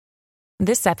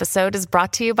This episode is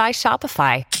brought to you by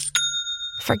Shopify.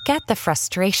 Forget the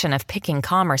frustration of picking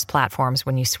commerce platforms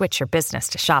when you switch your business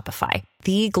to Shopify,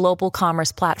 the global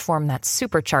commerce platform that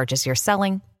supercharges your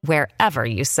selling wherever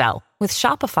you sell. With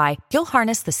Shopify, you'll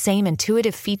harness the same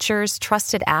intuitive features,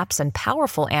 trusted apps, and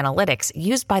powerful analytics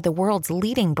used by the world's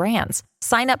leading brands.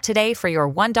 Sign up today for your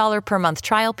 $1 per month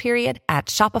trial period at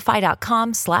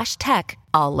shopify.com/tech,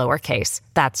 all lowercase.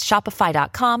 That's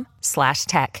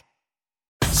shopify.com/tech.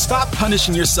 Stop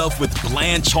punishing yourself with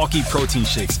bland, chalky protein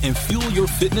shakes and fuel your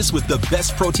fitness with the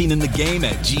best protein in the game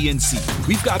at GNC.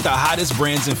 We've got the hottest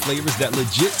brands and flavors that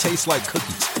legit taste like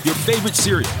cookies, your favorite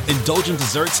cereal, indulgent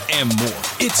desserts, and more.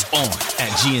 It's on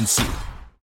at GNC.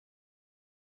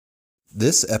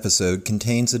 This episode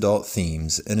contains adult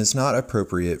themes and is not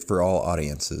appropriate for all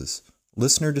audiences.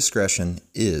 Listener discretion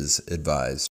is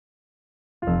advised.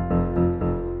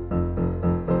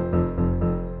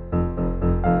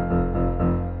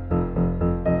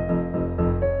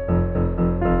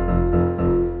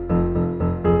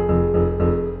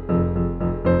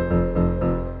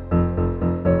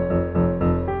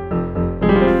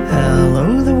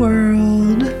 Hello, the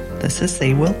world. This is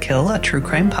They Will Kill, a true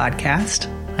crime podcast.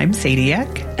 I'm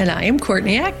Sadiac. And I am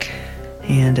Courtneyac.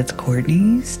 And it's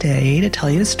Courtney's day to tell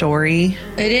you a story.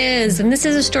 It is. And this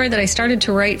is a story that I started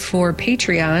to write for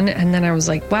Patreon. And then I was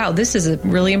like, wow, this is a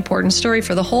really important story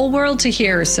for the whole world to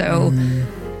hear. So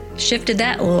shifted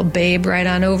that little babe right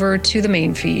on over to the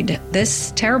main feed.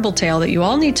 This terrible tale that you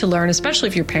all need to learn, especially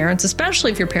if you're parents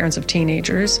of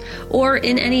teenagers or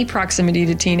in any proximity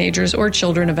to teenagers or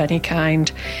children of any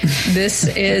kind. This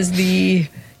is the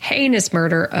heinous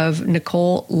murder of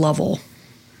Nicole Lovell.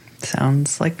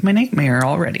 Sounds like my nightmare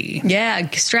already. Yeah,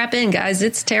 strap in, guys.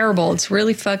 It's terrible. It's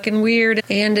really fucking weird,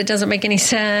 and it doesn't make any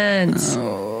sense.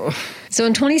 Oh. So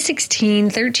in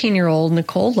 2016, 13-year-old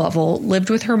Nicole Lovell lived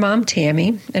with her mom,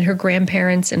 Tammy, and her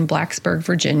grandparents in Blacksburg,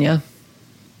 Virginia.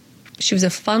 She was a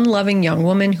fun-loving young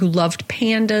woman who loved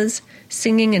pandas,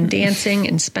 singing and dancing,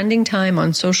 and spending time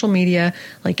on social media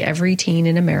like every teen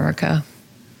in America.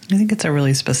 I think it's a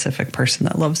really specific person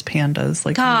that loves pandas.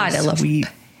 Like, God, really I love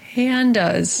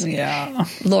pandas. Yeah.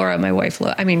 Laura, my wife,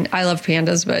 I love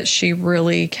pandas, but she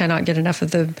really cannot get enough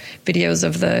of the videos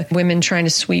of the women trying to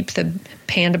sweep the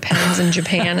panda pens in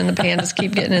Japan, and the pandas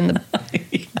keep getting in the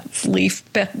leaf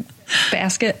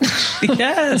basket.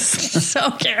 Yes.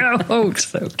 So cute.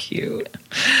 So cute.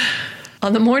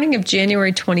 On the morning of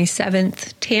January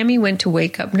 27th, Tammy went to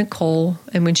wake up Nicole,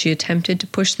 and when she attempted to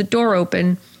push the door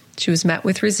open, she was met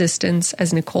with resistance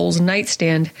as Nicole's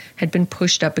nightstand had been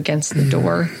pushed up against the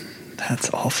door. That's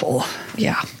awful.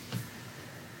 Yeah.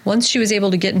 Once she was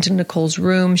able to get into Nicole's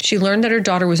room, she learned that her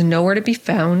daughter was nowhere to be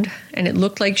found, and it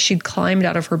looked like she'd climbed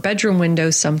out of her bedroom window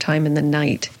sometime in the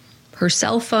night. Her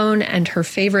cell phone and her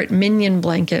favorite Minion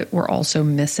blanket were also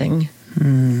missing.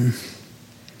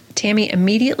 Tammy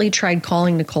immediately tried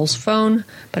calling Nicole's phone,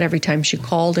 but every time she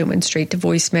called, it went straight to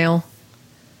voicemail.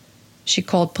 She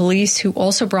called police, who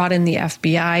also brought in the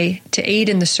FBI to aid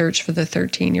in the search for the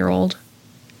 13-year-old.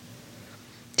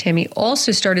 Tammy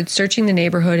also started searching the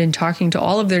neighborhood and talking to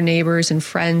all of their neighbors and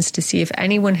friends to see if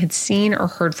anyone had seen or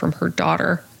heard from her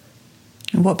daughter.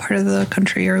 What part of the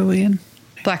country are we in?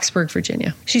 Blacksburg,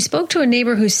 Virginia. She spoke to a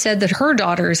neighbor who said that her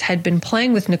daughters had been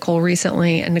playing with Nicole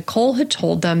recently, and Nicole had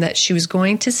told them that she was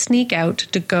going to sneak out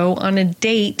to go on a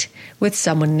date with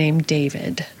someone named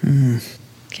David.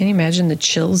 Can you imagine the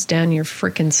chills down your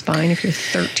freaking spine if your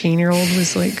 13-year-old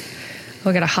was like, oh,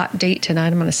 I got a hot date tonight.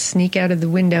 I'm going to sneak out of the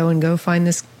window and go find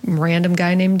this random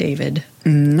guy named David.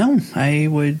 No, I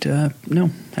would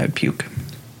puke.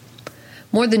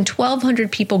 More than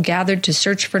 1,200 people gathered to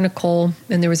search for Nicole,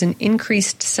 and there was an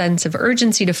increased sense of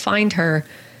urgency to find her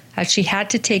as she had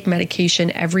to take medication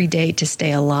every day to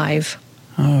stay alive.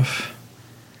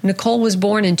 Nicole was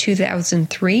born in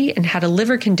 2003 and had a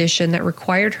liver condition that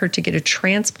required her to get a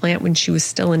transplant when she was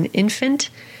still an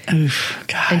infant. Oof,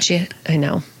 God. And she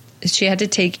had to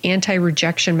take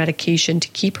anti-rejection medication to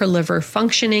keep her liver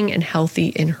functioning and healthy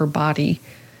in her body.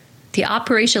 The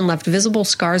operation left visible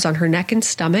scars on her neck and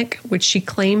stomach, which she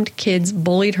claimed kids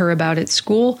bullied her about at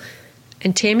school,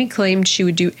 and Tammy claimed she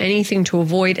would do anything to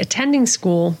avoid attending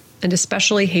school and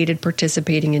especially hated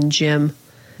participating in gym.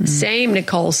 Same,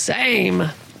 Nicole, same.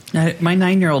 My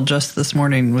 9-year-old just this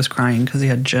morning was crying because he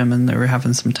had gym and they were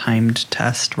having some timed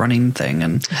test running thing.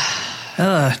 And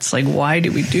it's like, why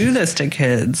do we do this to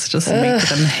kids? Just make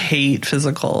them hate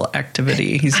physical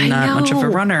activity. He's not much of a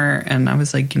runner. And I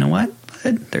was like, you know what?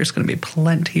 There's going to be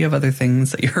plenty of other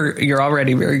things that you're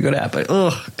already very good at. But,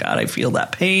 God, I feel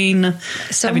that pain.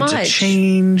 So having much. to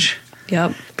change.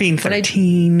 Yep. Being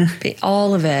 13.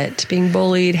 All of it. Being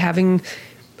bullied, having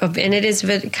and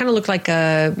it kind of looked like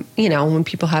when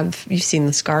people you've seen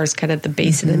the scars kind of at the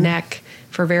base of the neck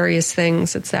for various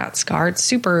things. It's that scar. It's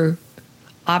super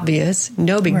obvious.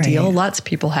 No big deal. Lots of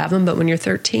people have them. But when you're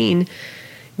 13, you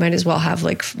might as well have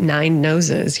like 9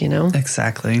 noses,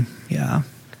 Exactly. Yeah.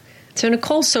 So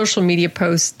Nicole's social media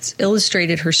posts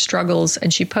illustrated her struggles,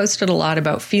 and she posted a lot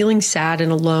about feeling sad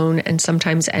and alone and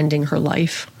sometimes ending her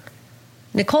life.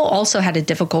 Nicole also had a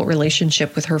difficult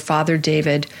relationship with her father,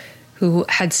 David, who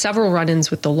had several run-ins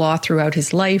with the law throughout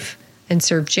his life and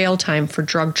served jail time for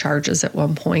drug charges at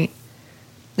one point.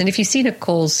 And if you see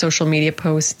Nicole's social media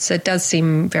posts, it does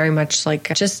seem very much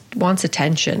like just wants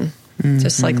attention.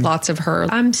 Just like lots of her,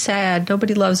 I'm sad,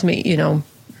 nobody loves me,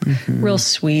 real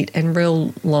sweet and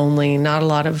real lonely, not a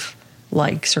lot of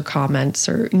likes or comments,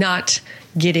 or not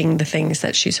getting the things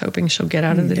that she's hoping she'll get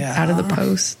out of the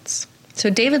posts. So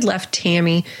David left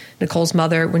Tammy, Nicole's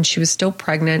mother, when she was still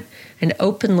pregnant, and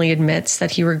openly admits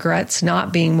that he regrets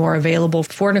not being more available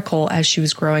for Nicole as she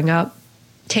was growing up.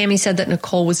 Tammy said that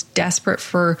Nicole was desperate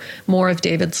for more of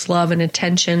David's love and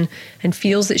attention, and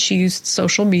feels that she used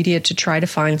social media to try to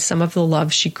find some of the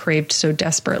love she craved so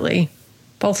desperately.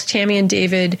 Both Tammy and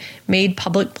David made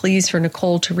public pleas for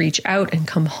Nicole to reach out and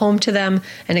come home to them,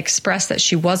 and express that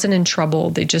she wasn't in trouble.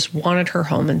 They just wanted her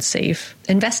home and safe.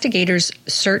 Investigators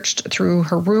searched through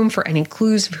her room for any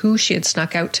clues of who she had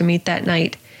snuck out to meet that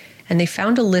night, and they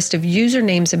found a list of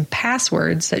usernames and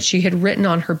passwords that she had written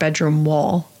on her bedroom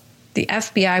wall. The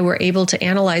FBI were able to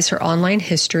analyze her online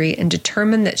history and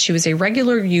determine that she was a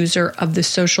regular user of the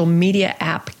social media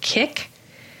app Kik,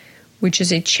 which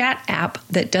is a chat app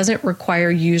that doesn't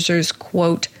require users,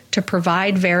 quote, to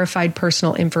provide verified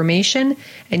personal information,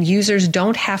 and users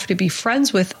don't have to be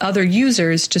friends with other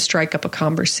users to strike up a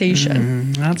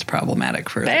conversation. That's problematic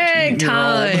for a big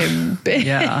time.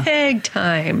 Big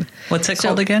time. What's it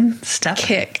called again?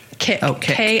 Kik. Oh,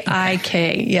 Kik.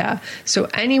 K-I-K, yeah. So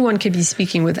anyone could be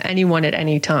speaking with anyone at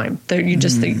any time. They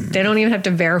don't even have to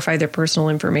verify their personal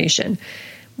information,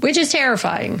 which is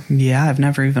terrifying. Yeah, I've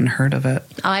never even heard of it.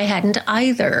 I hadn't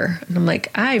either. And I'm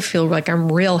like, I feel like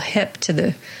I'm real hip to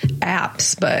the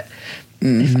apps, but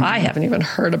if I haven't even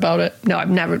heard about it. No,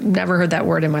 I've never heard that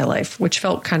word in my life, which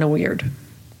felt kind of weird.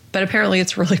 But apparently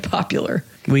it's really popular.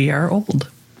 We are old.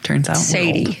 Turns out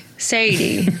Sadie,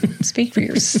 speak for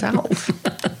yourself.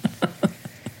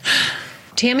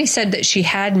 Tammy said that she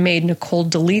had made Nicole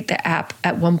delete the app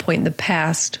at one point in the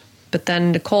past, but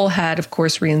then Nicole had, of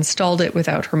course, reinstalled it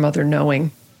without her mother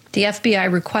knowing. The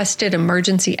FBI requested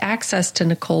emergency access to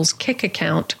Nicole's Kik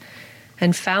account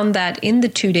and found that in the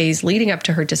 2 days leading up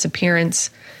to her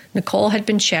disappearance, Nicole had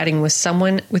been chatting with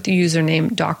someone with the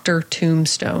username Dr.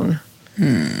 Tombstone.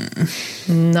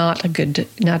 Not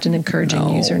an encouraging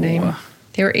username.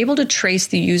 They were able to trace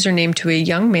the username to a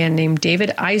young man named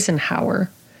David Eisenhower,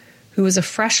 who was a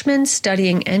freshman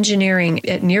studying engineering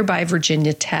at nearby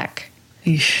Virginia Tech.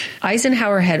 Eesh.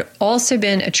 Eisenhower had also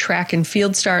been a track and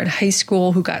field star in high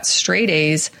school who got straight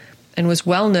A's and was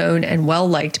well known and well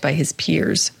liked by his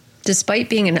peers. Despite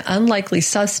being an unlikely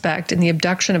suspect in the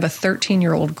abduction of a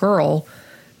 13-year-old girl,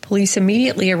 police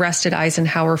immediately arrested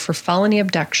Eisenhower for felony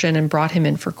abduction and brought him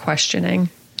in for questioning.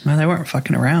 Well, they weren't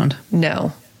fucking around.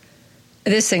 No.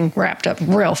 This thing wrapped up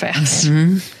real fast.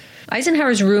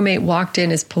 Eisenhower's roommate walked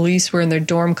in as police were in their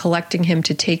dorm collecting him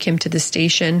to take him to the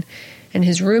station, and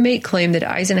his roommate claimed that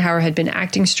Eisenhower had been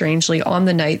acting strangely on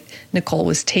the night Nicole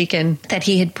was taken, that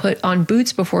he had put on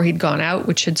boots before he'd gone out,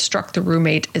 which had struck the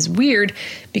roommate as weird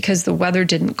because the weather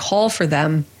didn't call for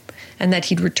them, and that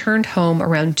he'd returned home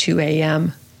around 2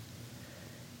 a.m.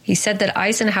 He said that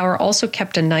Eisenhower also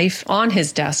kept a knife on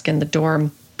his desk in the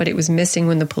dorm, but it was missing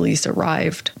when the police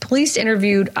arrived. Police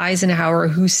interviewed Eisenhower,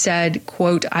 who said,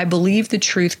 quote, "I believe the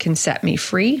truth can set me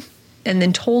free," and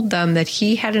then told them that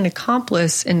he had an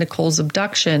accomplice in Nicole's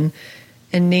abduction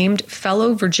and named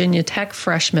fellow Virginia Tech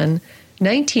freshman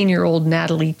 19-year-old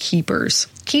Natalie Keepers.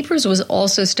 Keepers was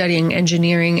also studying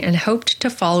engineering and hoped to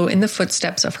follow in the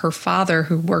footsteps of her father,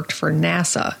 who worked for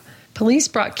NASA. Police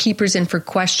brought Keepers in for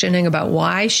questioning about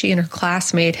why she and her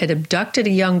classmate had abducted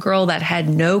a young girl that had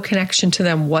no connection to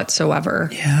them whatsoever.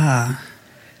 Yeah.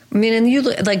 I mean, and you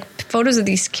like photos of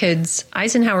these kids.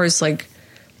 Eisenhower's like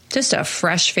just a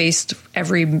fresh-faced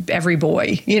every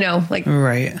boy, like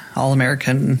right,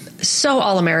 all-American. So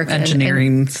all-American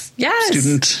engineering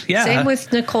student. Yeah. Same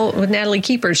with Natalie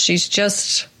Keepers. She's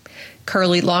just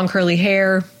long curly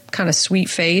hair, kind of sweet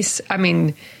face. I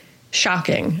mean,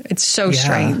 shocking. It's so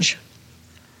strange.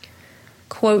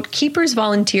 Quote, Keepers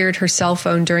volunteered her cell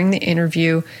phone during the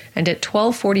interview and at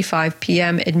 12:45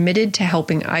 p.m. admitted to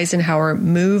helping Eisenhower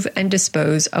move and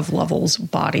dispose of Lovell's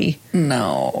body.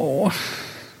 No.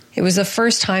 It was the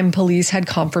first time police had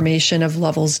confirmation of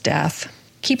Lovell's death.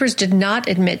 Keepers did not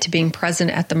admit to being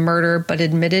present at the murder, but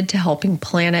admitted to helping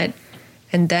plan it,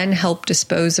 and then helped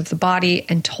dispose of the body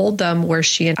and told them where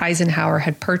she and Eisenhower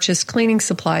had purchased cleaning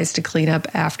supplies to clean up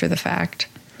after the fact.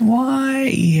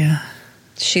 Why?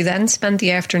 She then spent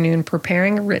the afternoon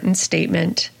preparing a written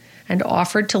statement and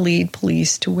offered to lead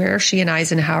police to where she and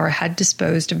Eisenhower had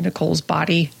disposed of Nicole's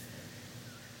body.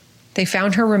 They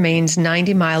found her remains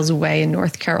 90 miles away in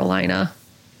North Carolina.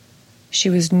 She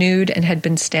was nude and had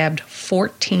been stabbed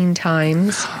 14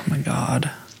 times. Oh, my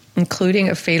God. Including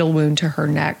a fatal wound to her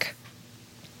neck.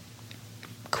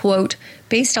 Quote,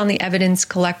 based on the evidence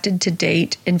collected to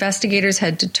date, investigators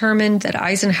had determined that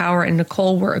Eisenhower and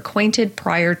Nicole were acquainted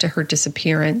prior to her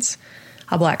disappearance,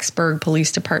 a Blacksburg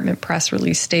Police Department press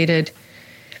release stated.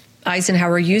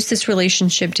 Eisenhower used this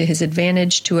relationship to his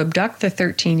advantage to abduct the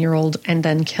 13-year-old and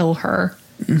then kill her.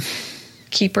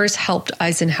 Keepers helped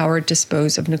Eisenhower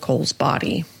dispose of Nicole's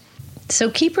body. So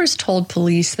Keepers told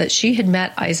police that she had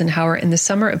met Eisenhower in the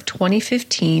summer of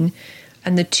 2015,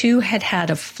 and the two had had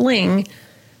a fling,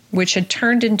 which had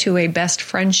turned into a best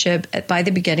friendship by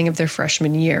the beginning of their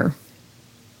freshman year.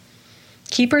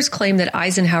 Keepers claimed that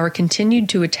Eisenhower continued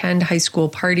to attend high school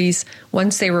parties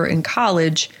once they were in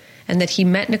college, and that he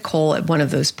met Nicole at one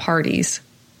of those parties.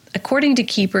 According to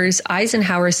Keepers,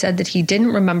 Eisenhower said that he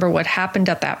didn't remember what happened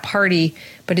at that party,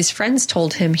 but his friends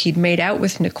told him he'd made out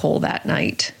with Nicole that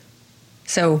night.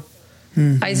 So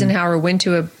Eisenhower went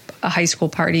to a high school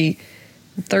party.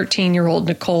 13-year-old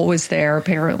Nicole was there,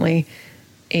 apparently,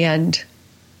 and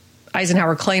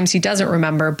Eisenhower claims he doesn't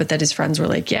remember, but that his friends were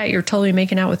like, yeah, you're totally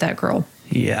making out with that girl.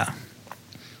 Yeah.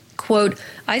 Quote,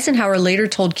 Eisenhower later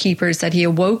told Keepers that he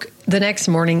awoke the next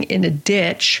morning in a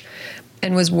ditch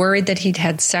and was worried that he'd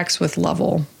had sex with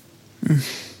Lovell.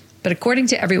 But according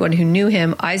to everyone who knew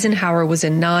him, Eisenhower was a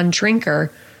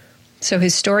non-drinker, so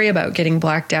his story about getting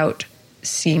blacked out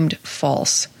seemed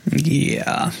false.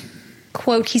 Yeah.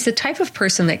 Quote, he's the type of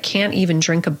person that can't even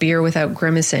drink a beer without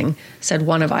grimacing, said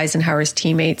one of Eisenhower's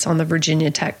teammates on the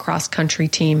Virginia Tech cross-country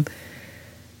team.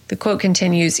 The quote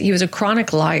continues, he was a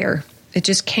chronic liar. It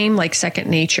just came like second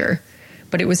nature,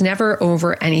 but it was never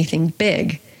over anything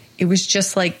big. It was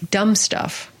just like dumb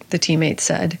stuff, the teammate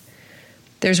said.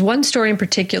 There's one story in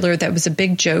particular that was a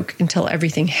big joke until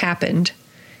everything happened.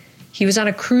 He was on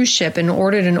a cruise ship and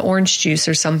ordered an orange juice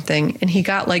or something, and he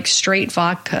got like straight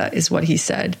vodka, is what he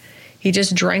said. He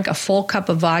just drank a full cup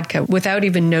of vodka without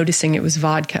even noticing it was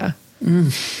vodka.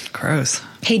 Gross.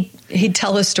 He'd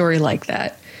tell a story like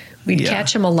that. We'd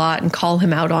catch him a lot and call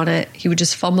him out on it. He would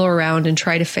just fumble around and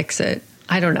try to fix it.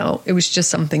 I don't know. It was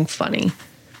just something funny.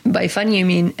 By funny, you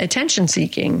mean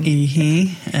attention-seeking.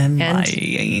 And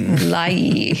lying.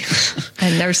 Lying.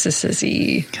 And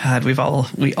narcissism. God,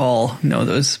 we all know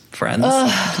those friends.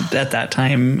 At that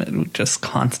time, just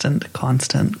constant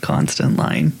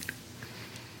lying.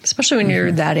 Especially when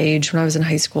you're that age. When I was in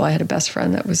high school, I had a best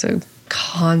friend that was a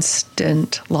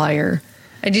constant liar.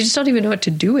 And you just don't even know what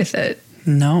to do with it.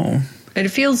 No. And it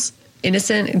feels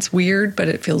innocent. It's weird, but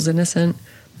it feels innocent.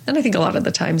 And I think a lot of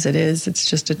the times it is. It's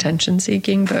just attention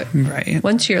seeking. But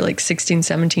once you're like 16,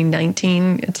 17,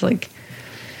 19, it's like,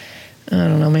 I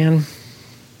don't know, man.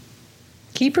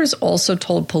 Keepers also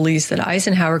told police that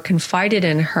Eisenhower confided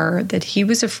in her that he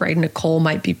was afraid Nicole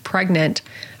might be pregnant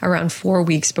around 4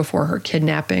 weeks before her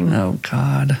kidnapping. Oh,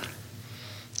 God.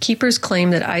 Keepers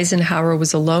claimed that Eisenhower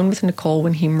was alone with Nicole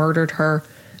when he murdered her,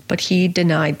 but he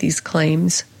denied these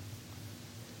claims.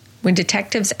 When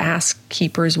detectives asked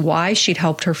Keepers why she'd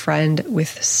helped her friend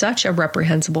with such a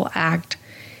reprehensible act,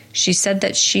 she said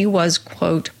that she was,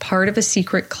 quote, part of a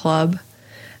secret club,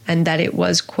 and that it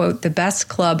was, quote, the best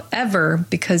club ever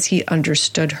because he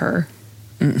understood her.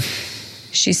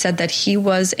 She said that he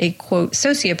was a, quote,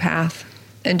 sociopath,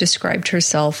 and described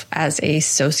herself as a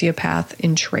sociopath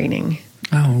in training.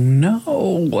 Oh,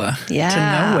 no. Yeah.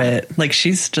 To know it. Like,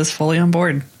 she's just fully on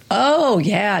board. Oh,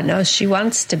 yeah. No, she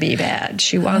wants to be bad.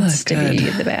 She wants to be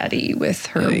the baddie with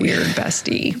her weird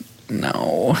bestie.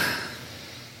 No.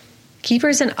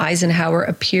 Keepers and Eisenhower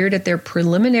appeared at their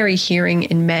preliminary hearing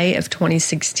in May of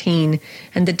 2016,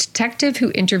 and the detective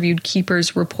who interviewed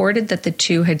Keepers reported that the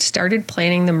two had started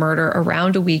planning the murder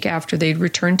around a week after they'd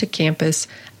returned to campus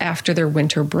after their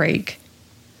winter break.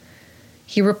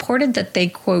 He reported that they,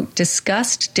 quote,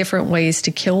 discussed different ways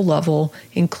to kill Lovell,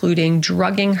 including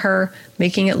drugging her,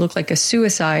 making it look like a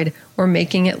suicide, or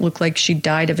making it look like she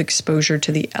died of exposure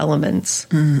to the elements.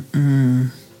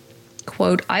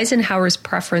 Quote, Eisenhower's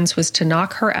preference was to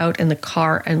knock her out in the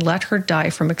car and let her die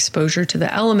from exposure to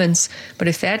the elements, but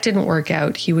if that didn't work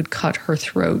out, he would cut her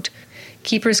throat.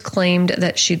 Keepers claimed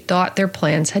that she thought their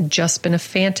plans had just been a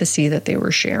fantasy that they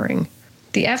were sharing.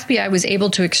 The FBI was able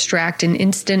to extract an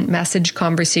instant message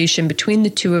conversation between the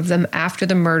two of them after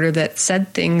the murder that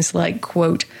said things like,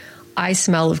 quote, "I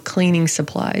smell of cleaning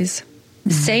supplies."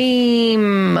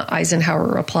 Same, Eisenhower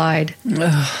replied.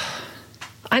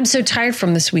 I'm so tired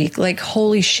from this week. Like,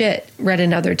 holy shit, read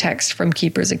another text from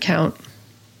Keeper's account.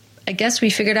 I guess we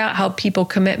figured out how people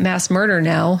commit mass murder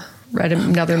now, read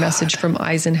another message from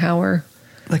Eisenhower.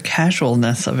 The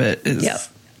casualness of it is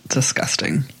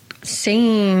disgusting.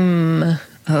 Same.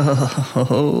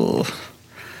 Oh.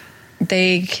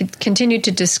 They continued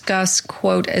to discuss,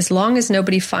 quote, "as long as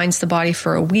nobody finds the body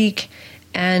for a week,"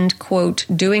 and, quote,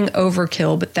 "doing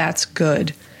overkill, but that's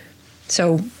good."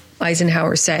 So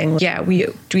Eisenhower saying, yeah, we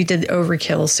did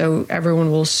overkill, so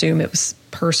everyone will assume it was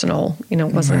personal. You know,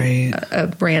 it wasn't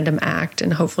a random act,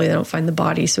 and hopefully they don't find the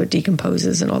body so it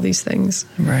decomposes and all these things.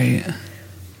 Right.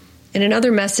 In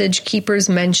another message, Keepers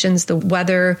mentions the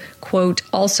weather, quote,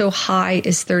 "also high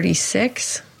is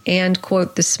 36," and,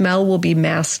 quote, "the smell will be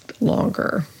masked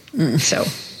longer." So,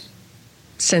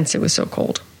 since it was so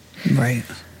cold. Right.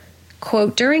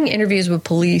 Quote, during interviews with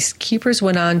police, Keepers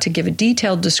went on to give a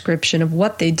detailed description of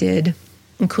what they did,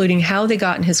 including how they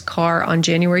got in his car on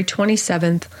January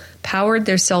 27th, powered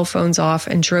their cell phones off,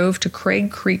 and drove to Craig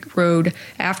Creek Road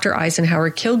after Eisenhower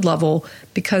killed Lovell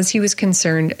because he was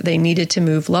concerned they needed to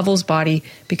move Lovell's body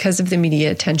because of the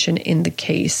media attention in the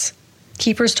case.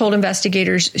 Keepers told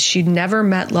investigators she'd never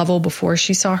met Lovell before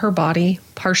she saw her body,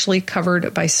 partially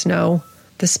covered by snow.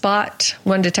 The spot,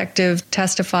 one detective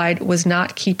testified, was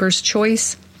not Keeper's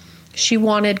choice. She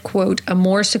wanted, quote, "a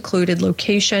more secluded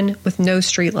location with no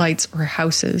streetlights or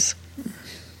houses."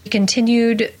 He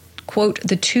continued, quote,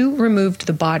 "the two removed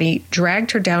the body,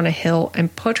 dragged her down a hill,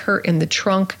 and put her in the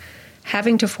trunk,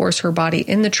 having to force her body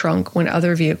in the trunk when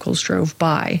other vehicles drove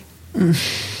by."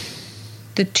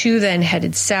 The two then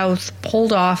headed south,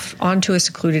 pulled off onto a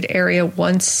secluded area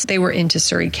once they were into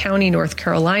Surrey County, North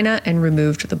Carolina, and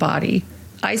removed the body.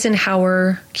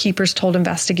 Eisenhower, Keepers told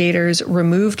investigators,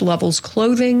 removed Lovell's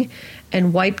clothing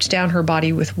and wiped down her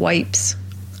body with wipes.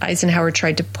 Eisenhower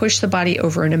tried to push the body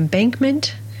over an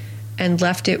embankment and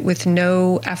left it with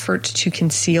no effort to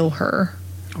conceal her.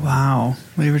 Wow.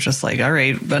 We were just like, all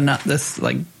right, but not this,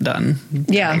 like, done.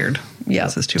 Yeah. Tired. Yeah.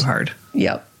 This is too hard.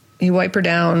 Yep. You wipe her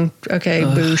down. Okay,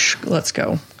 boosh, let's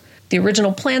go. The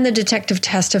original plan, the detective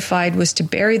testified, was to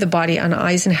bury the body on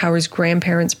Eisenhower's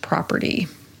grandparents' property.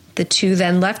 The two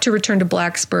then left to return to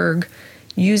Blacksburg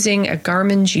using a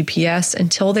Garmin GPS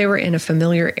until they were in a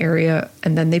familiar area,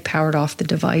 and then they powered off the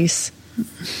device.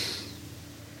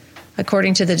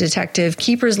 According to the detective,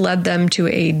 Keepers led them to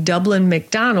a Dublin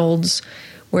McDonald's,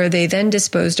 where they then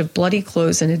disposed of bloody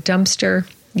clothes in a dumpster,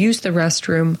 used the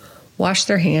restroom, washed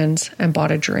their hands, and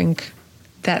bought a drink.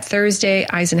 That Thursday,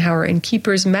 Eisenhower and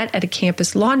Keepers met at a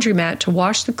campus laundromat to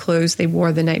wash the clothes they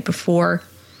wore the night before,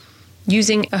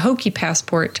 using a Hokie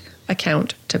Passport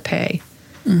account to pay.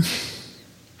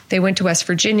 They went to West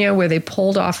Virginia, where they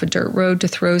pulled off a dirt road to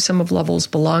throw some of Lovell's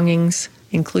belongings,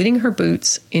 including her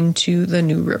boots, into the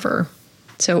New River.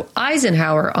 So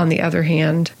Eisenhower, on the other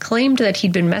hand, claimed that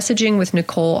he'd been messaging with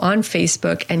Nicole on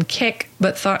Facebook and Kik,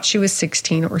 but thought she was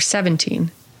 16 or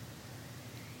 17.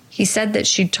 He said that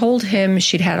she'd told him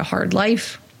she'd had a hard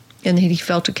life and that he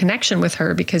felt a connection with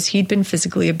her because he'd been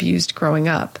physically abused growing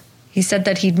up. He said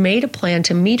that he'd made a plan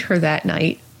to meet her that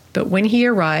night, but when he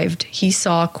arrived, he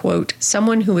saw, quote,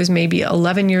 "someone who was maybe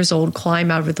 11 years old climb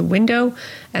out of the window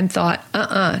and thought,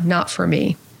 not for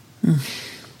me."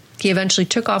 He eventually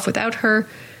took off without her,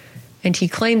 and he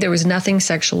claimed there was nothing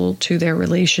sexual to their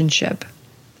relationship.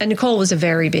 And Nicole was a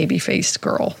very baby-faced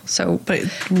girl, so... But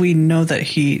we know that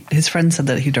his friend said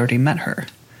that he'd already met her,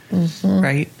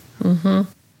 right? Mm-hmm.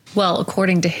 Well,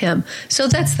 according to him. So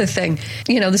that's the thing.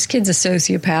 You know, this kid's a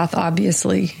sociopath,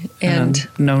 obviously. And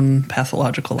known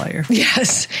pathological liar.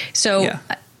 Yes. So yeah.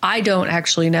 I don't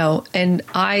actually know. And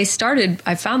I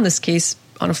found this case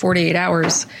on a 48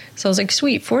 hours. So I was like,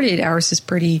 sweet, 48 hours is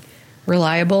pretty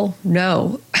reliable.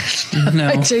 No.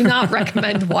 I do not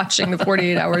recommend watching the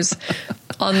 48 hours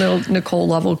on the Nicole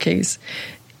Lovell case.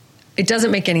 It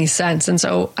doesn't make any sense. And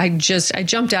so I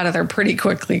jumped out of there pretty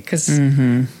quickly because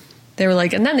they were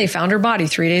like, and then they found her body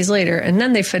 3 days later. And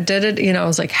then they did it. You know, I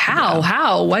was like,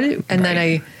 how, what? And then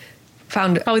I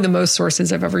found probably the most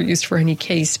sources I've ever used for any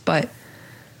case, but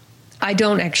I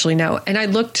don't actually know. And I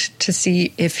looked to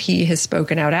see if he has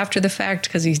spoken out after the fact,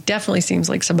 because he definitely seems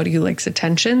like somebody who likes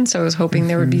attention. So I was hoping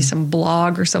there would be some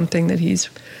blog or something that he's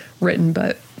written,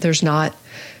 but there's not.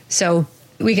 So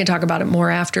we can talk about it more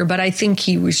after. But I think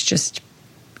he was just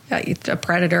a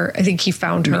predator. I think he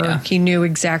found her. Yeah. He knew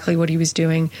exactly what he was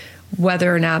doing.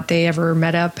 Whether or not they ever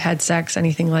met up, had sex,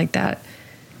 anything like that,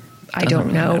 I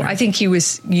don't know. Matter. I think he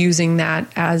was using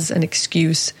that as an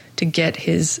excuse to get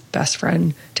his best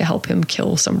friend to help him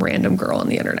kill some random girl on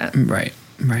the internet. Right.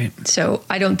 So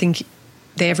I don't think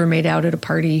they ever made out at a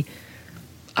party.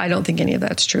 I don't think any of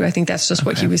that's true. I think that's just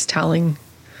what he was telling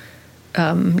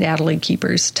Natalie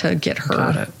Keepers to get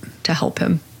her to help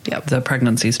him. Yep. The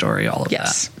pregnancy story, all of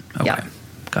that. Okay. Yep.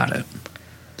 Got it.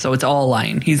 So it's all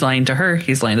lying. He's lying to her.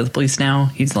 He's lying to the police now.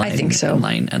 He's lying. I think so.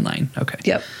 And lying. Okay.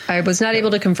 Yep. I was not able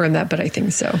to confirm that, but I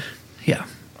think so. Yeah.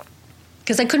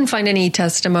 Because I couldn't find any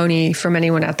testimony from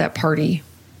anyone at that party,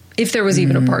 if there was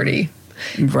even a party.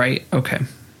 Right. Okay.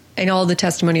 And all the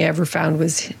testimony I ever found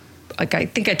was, like, I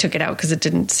think I took it out because it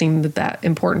didn't seem that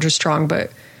important or strong,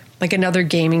 but like another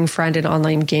gaming friend, an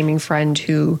online gaming friend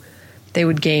who they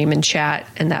would game and chat,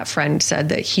 and that friend said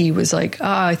that he was like, oh,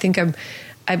 I think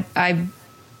I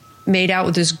made out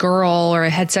with this girl, or I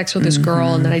had sex with this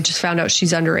girl, and then I just found out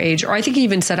she's underage. Or I think he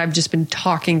even said, I've just been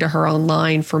talking to her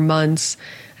online for months,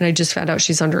 and I just found out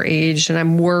she's underage, and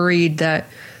I'm worried that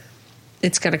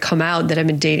it's going to come out that I've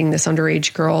been dating this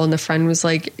underage girl. And the friend was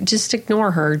like, just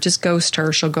ignore her, just ghost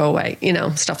her, she'll go away,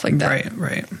 stuff like that.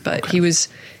 Right. But he was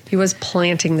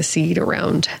planting the seed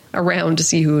around to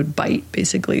see who would bite,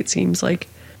 basically, it seems like.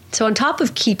 So on top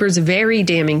of Keeper's very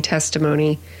damning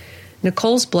testimony,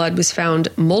 Nicole's blood was found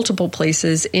multiple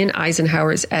places in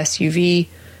Eisenhower's SUV.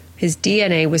 His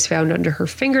DNA was found under her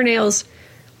fingernails.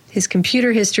 His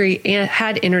computer history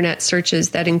had internet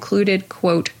searches that included,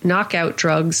 quote, knockout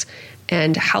drugs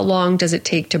and how long does it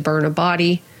take to burn a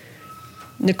body.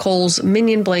 Nicole's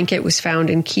minion blanket was found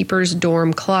in Keeper's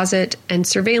dorm closet, and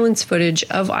surveillance footage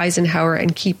of Eisenhower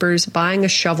and Keepers buying a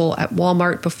shovel at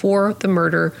Walmart before the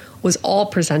murder was all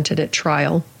presented at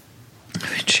trial.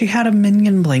 She had a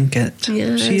minion blanket.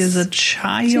 Yes. She is a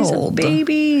child. She's a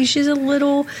baby. She's a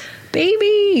little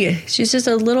baby. She's just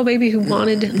a little baby who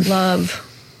wanted love.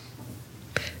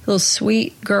 Little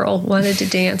sweet girl, wanted to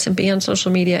dance and be on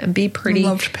social media and be pretty.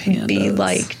 Loved pandas. And be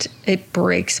liked. It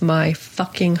breaks my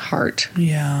fucking heart.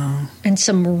 Yeah. And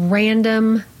some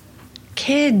random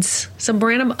kids, some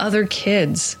random other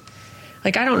kids.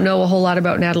 Like, I don't know a whole lot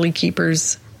about Natalie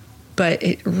Keepers, but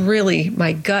it really,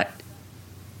 my gut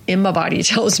in my body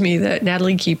tells me that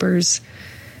Natalie Keepers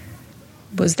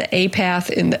was the apath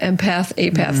in the empath,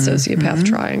 sociopath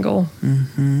triangle.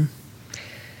 Mm-hmm.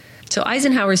 So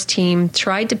Eisenhower's team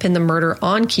tried to pin the murder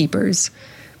on Keepers,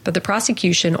 but the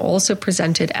prosecution also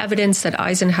presented evidence that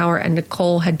Eisenhower and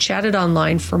Nicole had chatted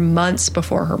online for months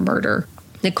before her murder.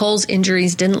 Nicole's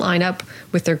injuries didn't line up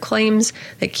with their claims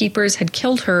that Keepers had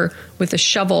killed her with a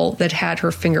shovel that had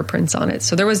her fingerprints on it.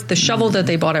 So there was the shovel that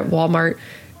they bought at Walmart.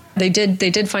 They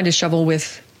did find a shovel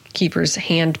with Keepers'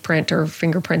 handprint or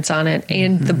fingerprints on it,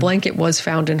 and the blanket was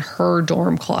found in her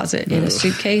dorm closet in a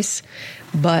suitcase,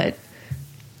 but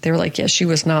they were like, yes, she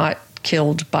was not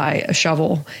killed by a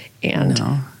shovel. And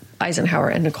Eisenhower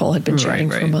and Nicole had been chatting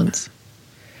for months.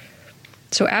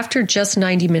 So after just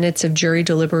 90 minutes of jury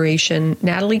deliberation,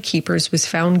 Natalie Keepers was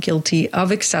found guilty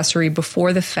of accessory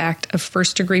before the fact of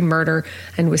first-degree murder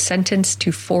and was sentenced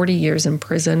to 40 years in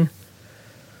prison.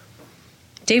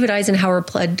 David Eisenhower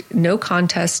pled no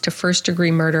contest to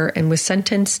first-degree murder and was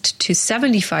sentenced to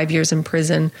 75 years in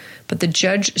prison, but the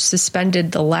judge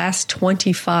suspended the last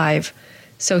 25.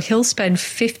 So he'll spend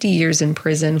 50 years in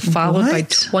prison, followed by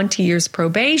 20 years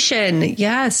probation.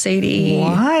 Yes, Sadie.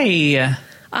 Why?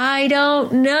 I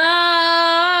don't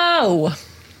know. Wow.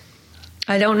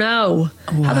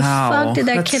 How the fuck did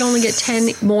that kid only get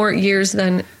 10 more years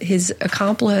than his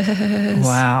accomplice?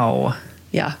 Wow.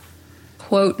 Yeah.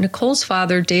 Quote, Nicole's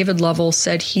father, David Lovell,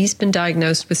 said he's been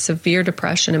diagnosed with severe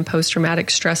depression and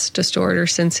post-traumatic stress disorder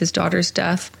since his daughter's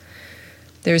death.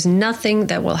 There's nothing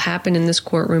that will happen in this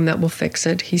courtroom that will fix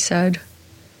it, he said.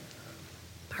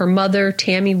 Her mother,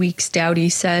 Tammy Weeks Dowdy,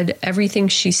 said everything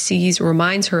she sees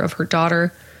reminds her of her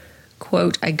daughter.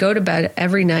 Quote, I go to bed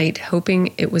every night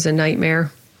hoping it was a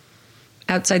nightmare.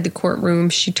 Outside the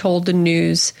courtroom, she told the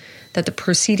news that the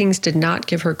proceedings did not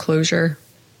give her closure.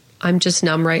 I'm just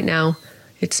numb right now.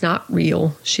 It's not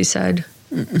real, she said.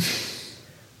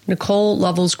 Nicole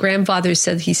Lovell's grandfather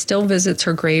said he still visits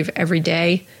her grave every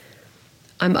day.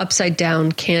 I'm upside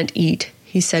down, can't eat,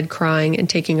 he said, crying and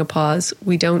taking a pause.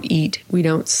 We don't eat, we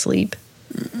don't sleep.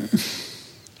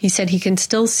 He said he can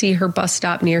still see her bus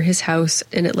stop near his house,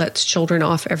 and it lets children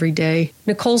off every day.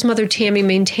 Nicole's mother, Tammy,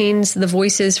 maintains the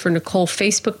Voices for Nicole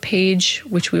Facebook page,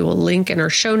 which we will link in our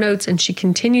show notes, and she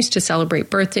continues to celebrate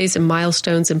birthdays and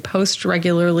milestones and post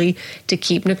regularly to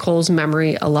keep Nicole's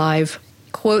memory alive.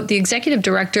 Quote, the executive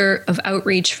director of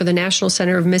outreach for the National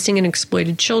Center of Missing and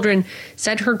Exploited Children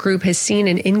said her group has seen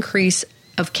an increase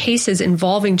of cases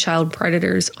involving child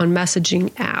predators on messaging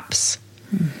apps.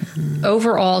 Mm-hmm.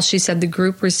 Overall, she said the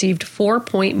group received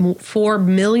 4.4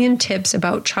 million tips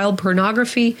about child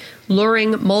pornography,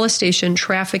 luring, molestation,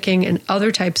 trafficking, and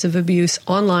other types of abuse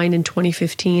online in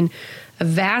 2015, a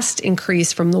vast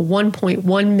increase from the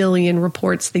 1.1 million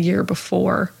reports the year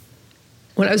before.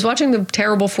 When I was watching the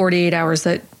terrible 48 hours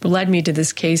that led me to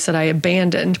this case that I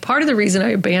abandoned, part of the reason I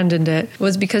abandoned it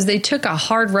was because they took a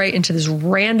hard right into this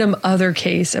random other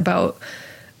case about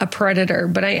a predator.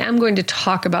 But I am going to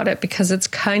talk about it because it's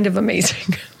kind of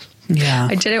amazing. Yeah.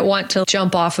 I didn't want to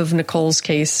jump off of Nicole's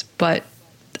case, but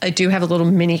I do have a little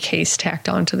mini case tacked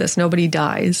onto this. Nobody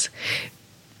dies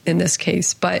in this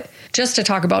case. But just to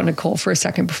talk about Nicole for a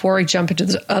second before I jump into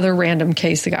this other random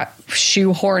case that got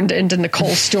shoehorned into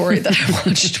Nicole's story that I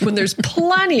watched, when there's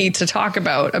plenty to talk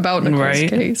about Nicole's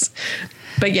case.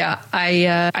 But yeah,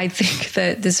 I think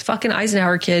that this fucking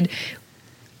Eisenhower kid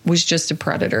was just a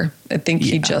predator. I think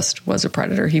he just was a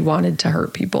predator. He wanted to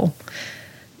hurt people.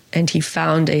 And he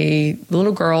found a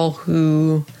little girl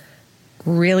who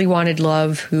really wanted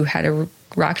love, who had a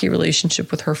rocky relationship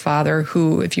with her father,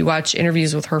 who, if you watch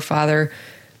interviews with her father,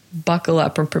 buckle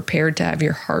up and prepared to have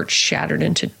your heart shattered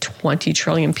into 20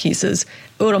 trillion pieces.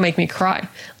 Oh, it'll make me cry.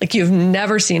 Like, you've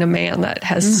never seen a man that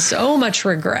has so much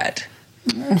regret.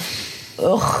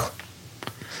 Ugh.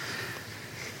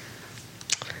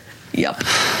 Yep.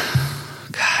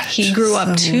 God, he grew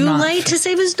up too late to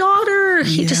save his daughter.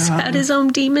 He just had his own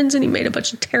demons and he made a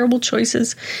bunch of terrible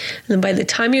choices. And then by the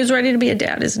time he was ready to be a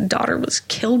dad, his daughter was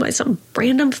killed by some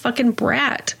random fucking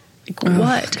brat. Like,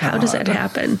 what? How does that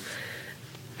happen?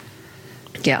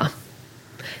 Yeah.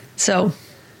 So.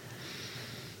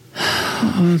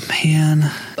 Oh, man.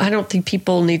 I don't think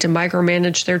people need to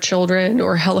micromanage their children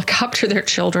or helicopter their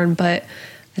children, but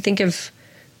I think if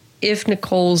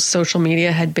Nicole's social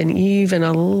media had been even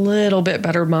a little bit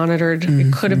better monitored,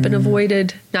 it could have been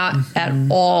avoided. Not at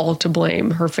all to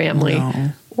blame her family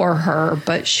or her,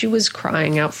 but she was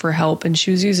crying out for help and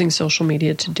she was using social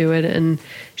media to do it. And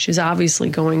she's obviously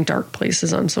going dark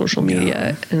places on social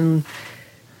media. And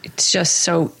it's just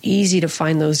so easy to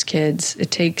find those kids. It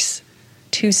takes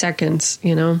 2 seconds,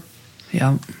 you know?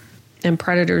 Yeah. And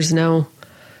predators know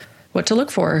what to look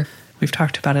for. We've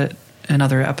talked about it in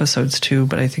other episodes too,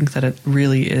 but I think that it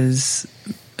really is,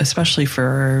 especially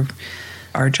for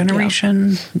our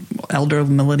generation, elder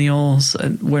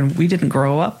millennials, when we didn't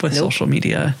grow up with social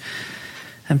media.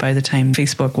 And by the time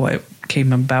Facebook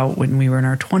came about when we were in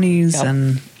our 20s,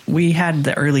 and we had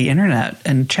the early internet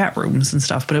and chat rooms and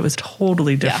stuff, but it was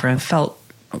totally different. Felt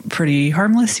pretty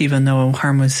harmless, even though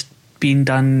harm was being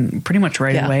done pretty much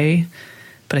right away.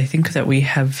 But I think that we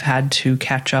have had to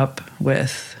catch up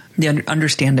with the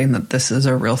understanding that this is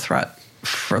a real threat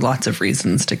for lots of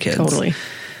reasons to kids. Totally.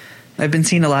 I've been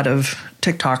seeing a lot of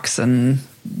TikToks and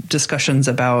discussions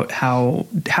about how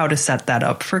to set that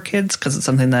up for kids, because it's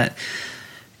something that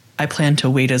I plan to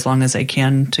wait as long as I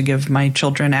can to give my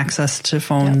children access to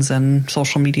phones and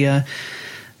social media.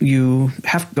 You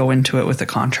have to go into it with a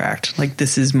contract. Like,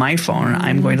 this is my phone.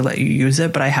 I'm going to let you use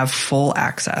it, but I have full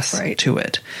access to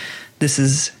it. This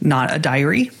is not a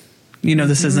diary. You know,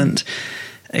 this isn't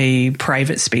a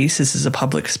private space. This is a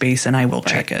public space, and I will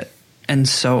check it. And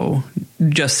so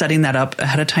just setting that up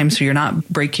ahead of time so you're not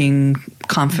breaking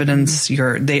confidence.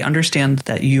 They understand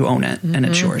that you own it and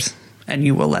it's yours. And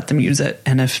you will let them use it.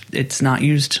 And if it's not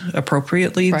used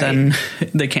appropriately, then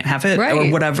they can't have it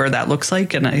or whatever that looks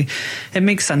like. And it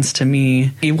makes sense to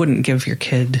me. You wouldn't give your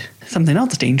kid something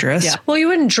else dangerous. Yeah. Well, you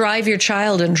wouldn't drive your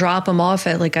child and drop them off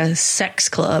at like a sex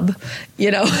club,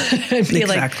 you know?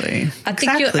 Exactly. I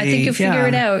think you'll figure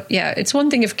it out. Yeah. It's one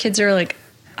thing if kids are like,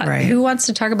 who wants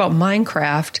to talk about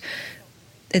Minecraft?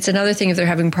 It's another thing if they're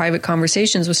having private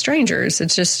conversations with strangers. It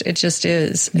just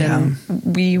is. Yeah. And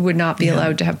we would not be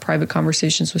allowed to have private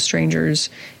conversations with strangers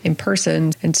in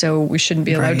person. And so we shouldn't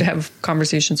be allowed to have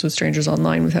conversations with strangers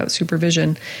online without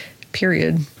supervision,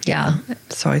 period. Yeah.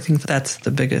 So I think that's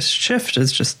the biggest shift,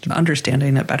 is just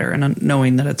understanding it better and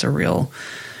knowing that it's a real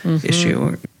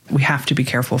issue. We have to be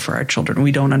careful for our children.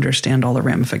 We don't understand all the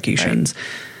ramifications.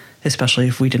 Especially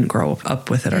if we didn't grow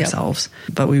up with it ourselves.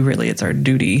 But it's our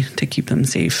duty to keep them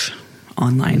safe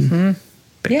online.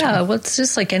 Yeah, well, it's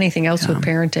just like anything else with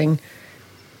parenting.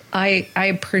 I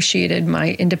appreciated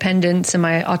my independence and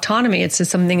my autonomy. It's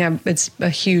just something, it's a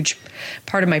huge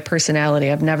part of my personality.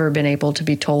 I've never been able to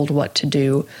be told what to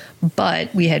do.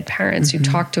 But we had parents who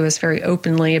talked to us very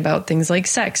openly about things like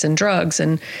sex and drugs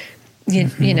and,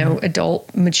 you know,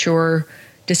 adult, mature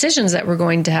decisions that were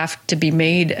going to have to be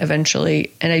made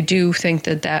eventually. And I do think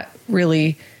that that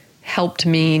really helped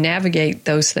me navigate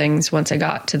those things once I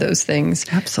got to those things.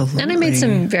 Absolutely. And I made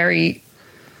some very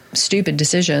stupid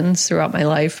decisions throughout my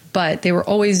life, but they were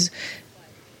always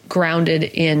grounded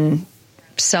in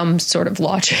some sort of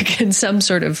logic and some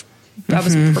sort of, I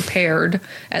was prepared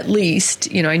at least,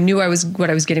 I knew what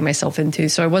I was getting myself into.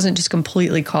 So I wasn't just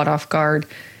completely caught off guard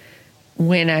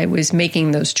when I was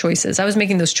making those choices. I was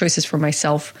making those choices for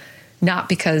myself, not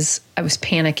because I was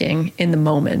panicking in the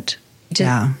moment.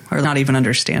 Or not even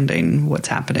understanding what's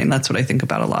happening. That's what I think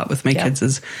about a lot with my kids,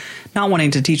 is not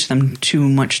wanting to teach them too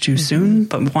much too soon,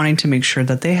 but wanting to make sure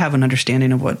that they have an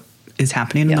understanding of what is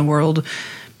happening in the world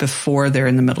before they're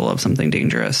in the middle of something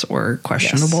dangerous or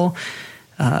questionable.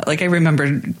 Like I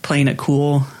remember playing it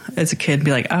cool as a kid and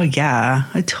be like, oh yeah,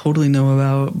 I totally know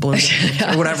about blood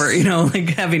or whatever,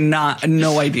 like having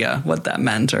no idea what that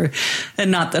meant,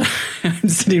 and not that I'm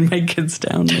sitting my kids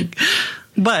down.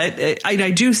 But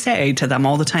I do say to them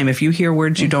all the time, if you hear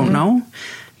words you don't know,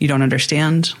 you don't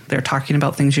understand, they're talking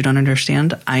about things you don't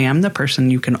understand, I am the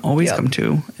person you can always come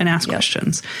to and ask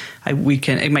questions.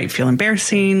 It might feel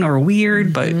embarrassing or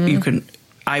weird, but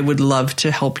I would love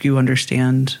to help you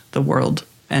understand the world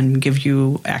and give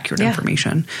you accurate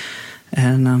information.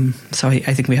 And so I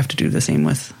think we have to do the same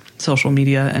with social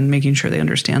media and making sure they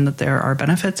understand that there are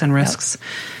benefits and risks,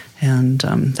 and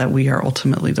that we are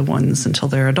ultimately the ones until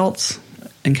they're adults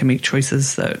and can make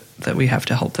choices that we have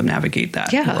to help them navigate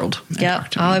that world. Yeah.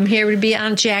 I'm here to be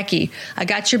Aunt Jackie. I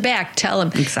got your back. Tell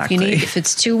them. Exactly. If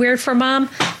it's too weird for Mom,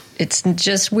 it's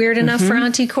just weird enough for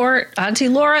Auntie Court, Auntie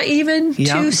Laura, even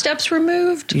 2 steps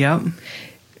removed. Yep.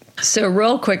 So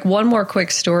real quick, one more quick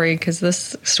story, because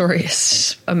this story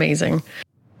is amazing.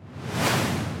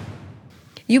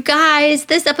 You guys,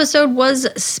 this episode was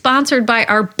sponsored by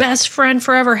our best friend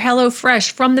forever,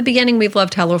 HelloFresh. From the beginning, we've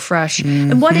loved HelloFresh.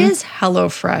 And what is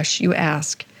HelloFresh, you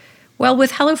ask? Well,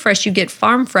 with HelloFresh, you get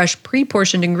farm-fresh,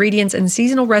 pre-portioned ingredients and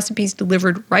seasonal recipes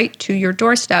delivered right to your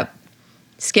doorstep.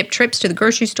 Skip trips to the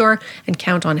grocery store and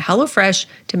count on HelloFresh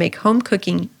to make home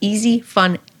cooking easy,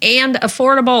 fun, and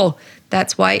affordable.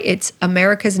 That's why it's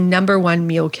America's #1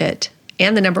 meal kit.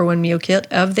 And the #1 meal kit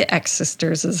of the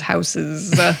ex-sisters'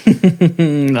 houses.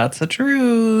 That's the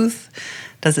truth.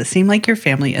 Does it seem like your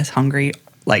family is hungry,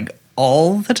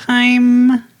 all the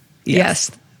time?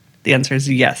 Yes. The answer is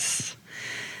yes.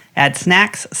 Add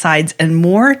snacks, sides, and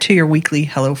more to your weekly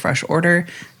HelloFresh order.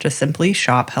 Just simply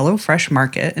shop HelloFresh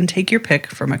Market and take your pick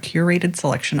from a curated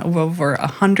selection of over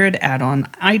 100 add-on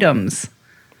items.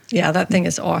 Yeah, that thing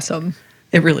is awesome.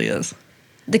 It really is.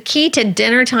 The key to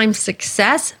dinner time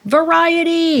success?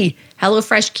 Variety.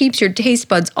 HelloFresh keeps your taste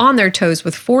buds on their toes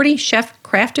with 40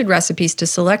 chef-crafted recipes to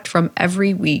select from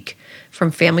every week.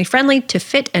 From family-friendly to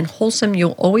fit and wholesome,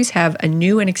 you'll always have a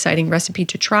new and exciting recipe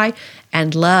to try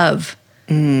and love.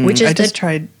 Which is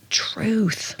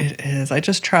truth. It is. I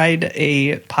just tried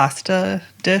a pasta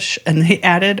dish, and they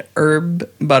added herb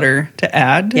butter to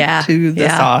add to the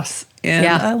sauce. And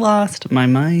I lost my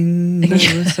mind. It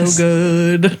was so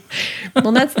good.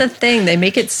 Well, that's the thing. They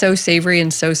make it so savory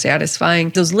and so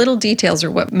satisfying. Those little details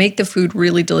are what make the food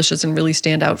really delicious and really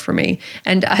stand out for me.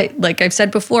 And like I've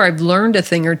said before, I've learned a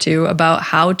thing or two about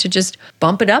how to just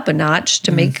bump it up a notch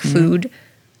to make food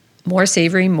more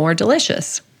savory, more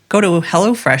delicious. Go to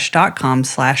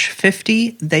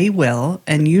HelloFresh.com/50TheyWill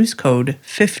and use code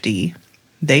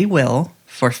 50TheyWill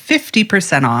for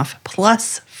 50% off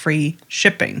plus free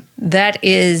shipping. That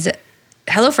is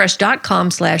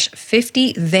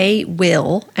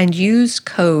HelloFresh.com/50TheyWill and use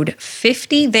code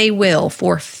 50TheyWill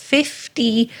for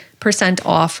 50%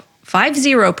 off,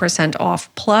 50%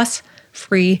 off plus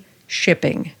free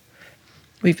shipping.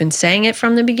 We've been saying it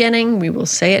from the beginning. We will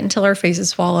say it until our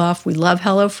faces fall off. We love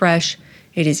HelloFresh.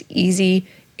 It is easy.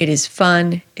 It is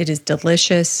fun. It is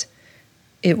delicious.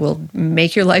 It will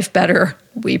make your life better.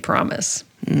 We promise.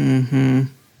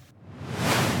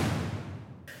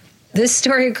 This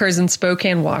story occurs in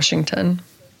Spokane, Washington,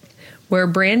 where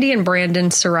Brandy and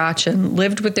Brandon Sirachin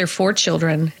lived with their 4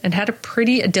 children and had a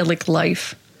pretty idyllic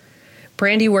life.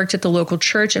 Brandy worked at the local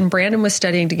church, and Brandon was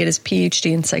studying to get his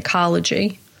PhD in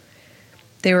psychology.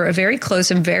 They were a very close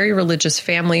and very religious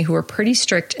family who were pretty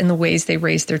strict in the ways they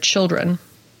raised their children.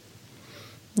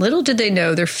 Little did they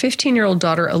know their 15-year-old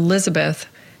daughter, Elizabeth,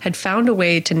 had found a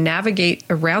way to navigate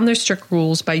around their strict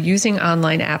rules by using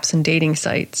online apps and dating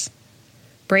sites.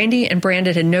 Brandy and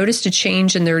Brandon had noticed a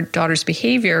change in their daughter's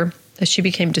behavior as she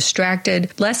became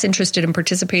distracted, less interested in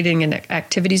participating in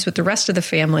activities with the rest of the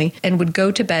family, and would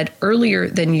go to bed earlier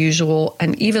than usual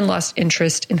and even lost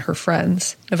interest in her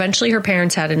friends. Eventually, her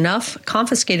parents had enough,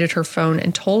 confiscated her phone,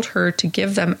 and told her to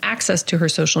give them access to her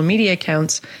social media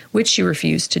accounts, which she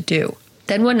refused to do.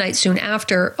 Then one night soon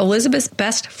after, Elizabeth's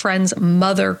best friend's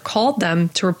mother called them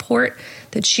to report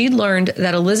that she'd learned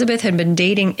that Elizabeth had been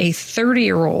dating a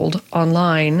 30-year-old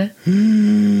online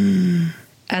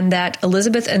and that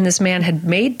Elizabeth and this man had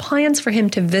made plans for him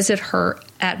to visit her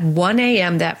at 1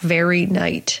 a.m. that very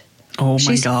night. Oh,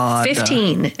 my God. She's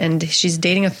 15 and she's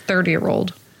dating a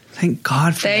 30-year-old. Thank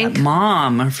God for that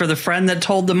mom, for the friend that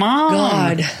told the mom.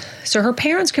 God. So her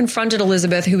parents confronted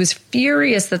Elizabeth, who was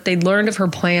furious that they'd learned of her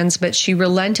plans, but she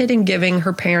relented in giving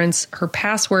her parents her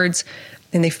passwords,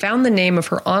 and they found the name of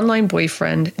her online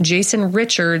boyfriend, Jason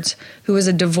Richards, who was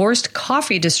a divorced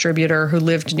coffee distributor who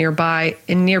lived nearby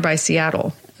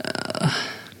Seattle.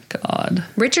 God.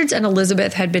 Richards and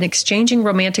Elizabeth had been exchanging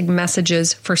romantic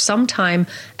messages for some time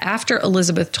after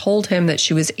Elizabeth told him that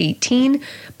she was 18,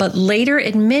 but later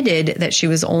admitted that she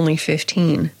was only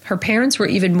 15. Her parents were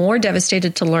even more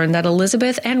devastated to learn that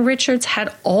Elizabeth and Richards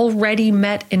had already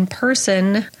met in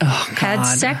person, had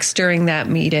sex during that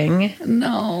meeting,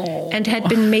 and had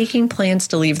been making plans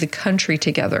to leave the country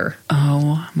together.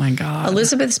 Oh, my God.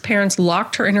 Elizabeth's parents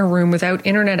locked her in her room without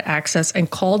internet access and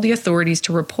called the authorities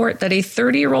to report that a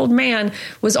 30-year-old man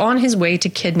was on his way to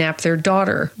kidnap their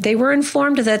daughter. They were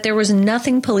informed that there was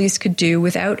nothing police could do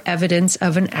without evidence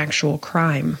of an actual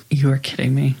crime. You are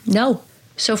kidding me. No.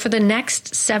 So for the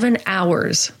next 7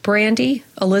 hours, Brandy,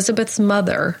 Elizabeth's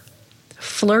mother,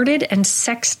 flirted and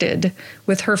sexted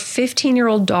with her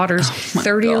 15-year-old daughter's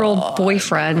 30-year-old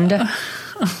boyfriend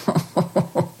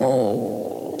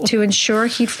to ensure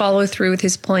he'd follow through with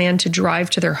his plan to drive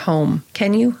to their home.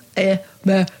 Can you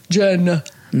imagine?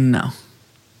 No.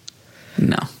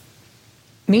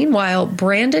 Meanwhile,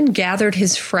 Brandon gathered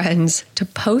his friends to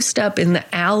post up in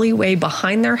the alleyway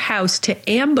behind their house to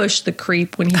ambush the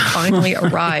creep when he finally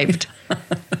arrived.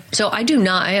 So I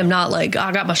am not like,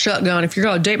 I got my shotgun. If you're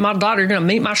going to date my daughter, you're going to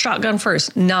meet my shotgun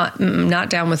first. Not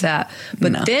down with that.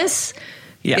 But this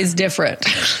is different.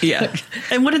 Yeah.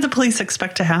 And what did the police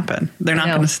expect to happen? They're not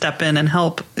going to step in and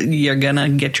help. You're going to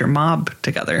get your mob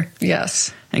together.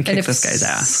 Yes. And kick this guy's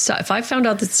ass. So if I found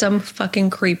out that some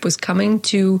fucking creep was coming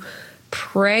to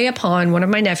prey upon one of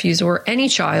my nephews or any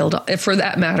child, for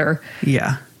that matter,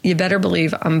 you better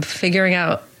believe I'm figuring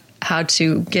out how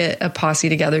to get a posse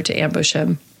together to ambush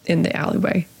him in the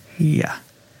alleyway. Yeah.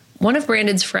 One of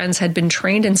Brandon's friends had been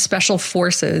trained in special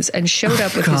forces and showed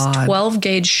up with his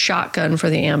 12-gauge shotgun for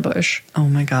the ambush. Oh,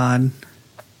 my God.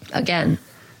 Again,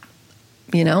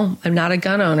 I'm not a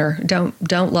gun owner.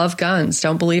 Don't love guns.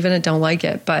 Don't believe in it. Don't like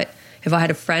it. But if I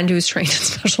had a friend who was trained in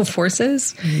special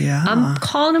forces, I'm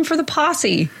calling him for the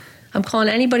posse. I'm calling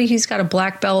anybody who's got a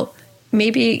black belt,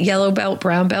 maybe yellow belt,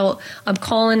 brown belt. I'm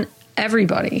calling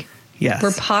everybody. Yes. We're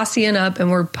posseing up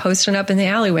and we're posting up in the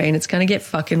alleyway, and it's going to get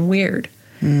fucking weird.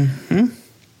 Mm-hmm.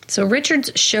 So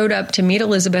Richards showed up to meet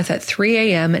Elizabeth at 3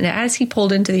 a.m., and as he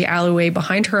pulled into the alleyway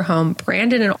behind her home,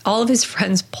 Brandon and all of his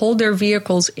friends pulled their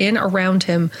vehicles in around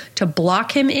him to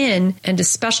block him in, and a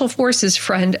special forces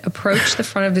friend approached the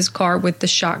front of his car with the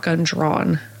shotgun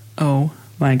drawn. Oh,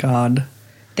 my God.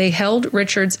 They held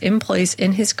Richards in place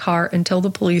in his car until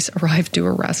the police arrived to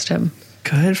arrest him.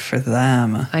 Good for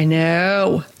them. I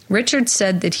know. Richards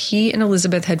said that he and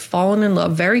Elizabeth had fallen in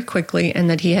love very quickly and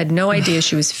that he had no idea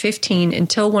she was 15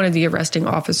 until one of the arresting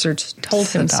officers told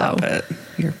him so. Stop it.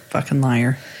 You're a fucking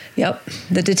liar. Yep.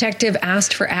 The detective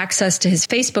asked for access to his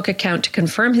Facebook account to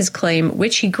confirm his claim,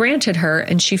 which he granted her,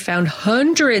 and she found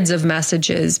hundreds of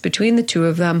messages between the two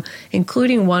of them,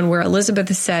 including one where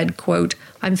Elizabeth said, quote,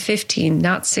 "I'm 15,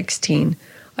 not 16.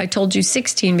 I told you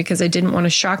 16 because I didn't want to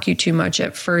shock you too much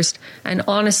at first, and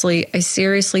honestly, I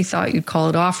seriously thought you'd call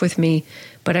it off with me,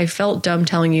 but I felt dumb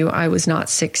telling you I was not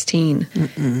 16.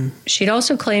 Mm-mm. She'd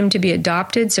also claimed to be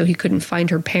adopted, so he couldn't find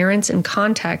her parents and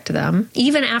contact them,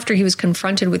 even after he was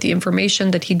confronted with the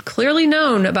information that he'd clearly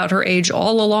known about her age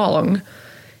all along.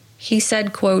 He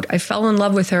said, quote, "I fell in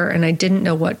love with her and I didn't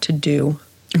know what to do."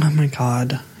 Oh my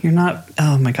God. You're not,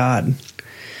 oh my God.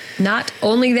 Not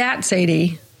only that,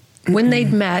 Sadie. When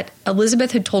they'd met,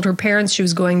 Elizabeth had told her parents she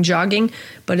was going jogging,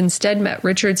 but instead met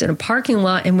Richards in a parking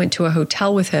lot and went to a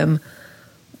hotel with him.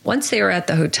 Once they were at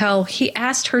the hotel, he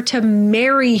asked her to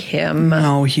marry him.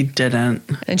 No, he didn't.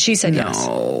 And she said yes.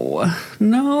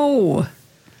 No.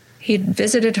 He'd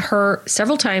visited her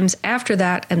several times after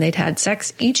that, and they'd had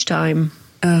sex each time.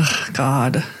 Oh,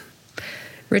 God.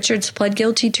 Richards pled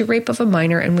guilty to rape of a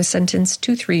minor and was sentenced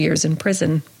to 3 years in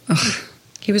prison. Ugh.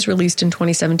 He was released in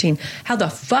 2017. How the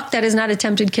fuck that is not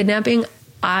attempted kidnapping?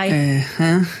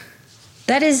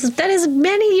 That is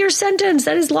many year sentence.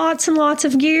 That is lots and lots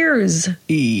of years.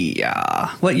 Yeah.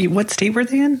 What state were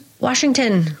they in?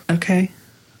 Washington. Okay.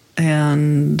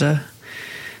 And the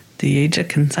age of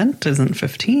consent isn't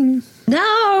 15.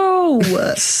 No.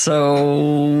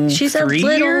 So she's a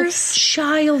little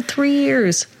child. 3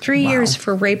 years. 3 years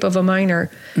for rape of a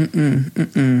minor.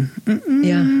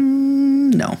 Yeah.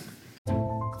 No.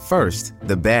 First,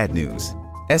 the bad news.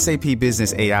 SAP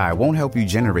Business AI won't help you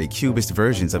generate cubist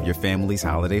versions of your family's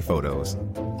holiday photos.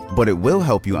 But it will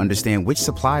help you understand which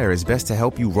supplier is best to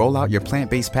help you roll out your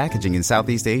plant-based packaging in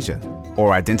Southeast Asia,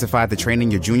 or identify the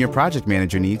training your junior project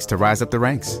manager needs to rise up the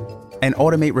ranks, and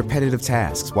automate repetitive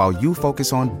tasks while you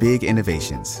focus on big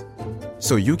innovations,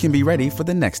 so you can be ready for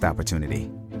the next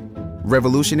opportunity.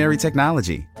 Revolutionary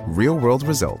technology, real-world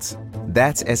results.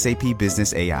 That's SAP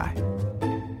Business AI.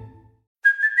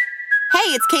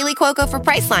 Hey, it's Kaylee Cuoco for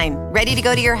Priceline. Ready to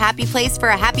go to your happy place for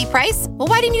a happy price? Well,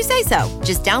 why didn't you say so?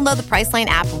 Just download the Priceline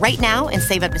app right now and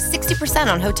save up to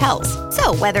 60% on hotels.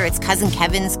 So whether it's Cousin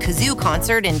Kevin's Kazoo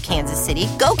Concert in Kansas City,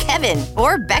 go Kevin,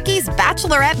 or Becky's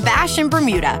Bachelorette Bash in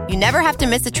Bermuda, you never have to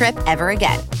miss a trip ever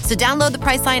again. So download the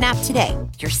Priceline app today.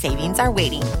 Your savings are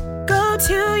waiting. Go to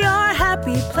your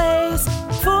happy place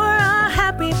for a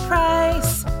happy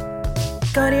price.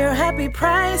 Go to your happy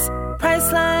price,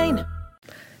 Priceline.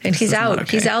 And he's out.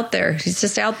 Okay. He's out there. He's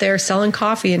just out there selling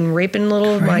coffee and raping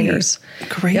little minors.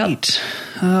 Great. Yep.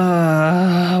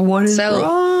 What is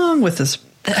wrong with this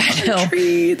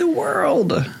country, the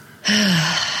world?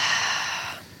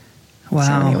 Wow.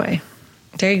 So anyway,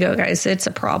 there you go, guys. It's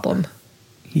a problem.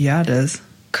 Yeah, it is.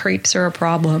 Creeps are a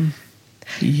problem.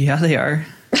 Yeah, they are.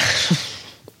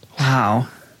 Wow.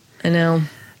 I know.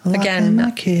 Again,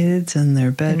 my kids in their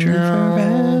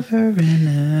bedroom forever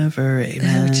and ever.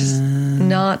 Amen. Which is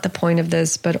not the point of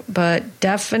this, but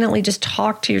definitely just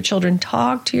talk to your children.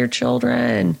 Talk to your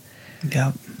children.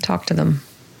 Yep. Talk to them.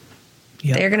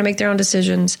 Yep. They're going to make their own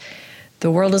decisions. The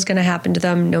world is going to happen to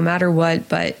them no matter what.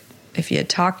 But if you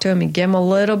talk to them and give them a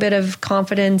little bit of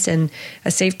confidence and a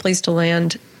safe place to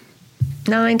land,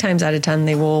 9 times out of 10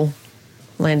 they will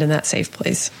land in that safe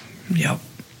place. Yep.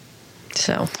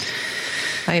 So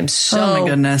I am so oh my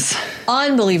goodness,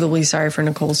 unbelievably sorry for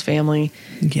Nicole's family.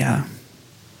 Yeah.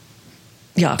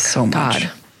 Yuck. So much.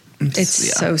 God. It's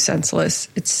so senseless.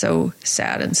 It's so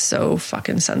sad and so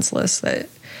fucking senseless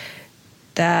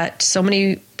that so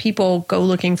many people go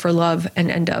looking for love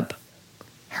and end up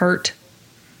hurt,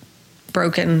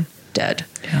 broken, dead.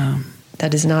 Yeah.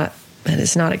 That is not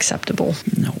acceptable.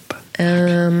 Nope.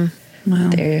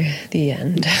 Well, there, the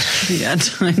end. The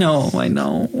end. I know.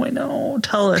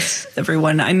 Tell us,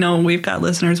 everyone. I know we've got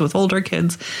listeners with older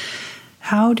kids.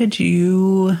 How did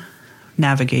you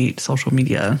navigate social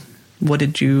media? What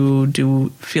did you do?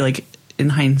 Feel like in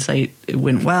hindsight it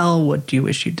went well? What do you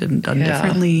wish you'd done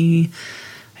differently?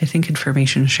 I think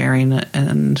information sharing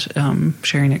and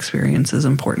sharing experience is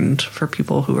important for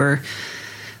people who are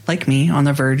like me on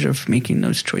the verge of making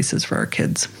those choices for our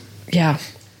kids. Yeah.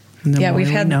 And the more we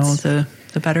know, the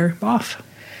better off.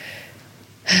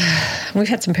 We've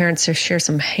had some parents to share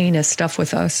some heinous stuff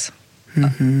with us.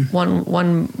 Mm-hmm.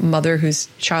 One mother whose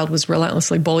child was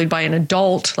relentlessly bullied by an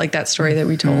adult, like that story that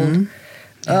we told. Mm-hmm.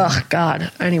 Oh,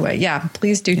 God. Anyway, yeah,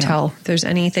 please do tell. If there's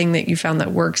anything that you found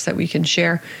that works that we can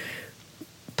share,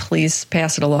 please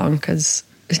pass it along, because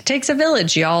it takes a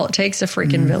village, y'all. It takes a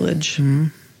freaking village. Mm-hmm.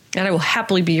 And I will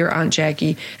happily be your Aunt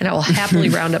Jackie, and I will happily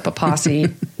round up a posse.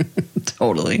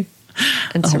 Totally.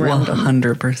 And surround them.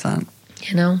 100%.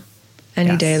 You know?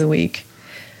 Any day of the week.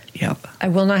 Yep. I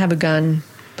will not have a gun,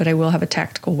 but I will have a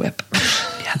tactical whip.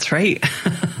 That's right.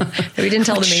 We didn't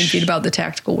tell the main feed about the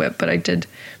tactical whip, but I did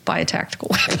buy a tactical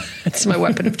whip. It's my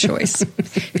weapon of choice.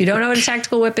 If you don't know what a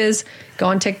tactical whip is, go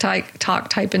on TikTok,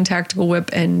 type in tactical whip,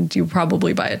 and you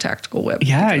probably buy a tactical whip.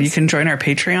 Yeah, you can join our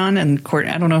Patreon. And Court,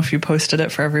 I don't know if you posted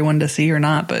it for everyone to see or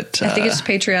not, but I think it's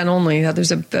Patreon only.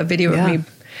 There's a video of me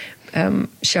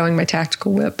showing my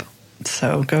tactical whip.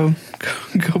 So go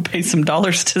pay some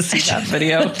dollars to see that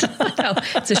video. No,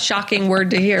 it's a shocking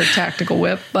word to hear, tactical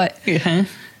whip, but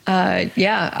I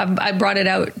brought it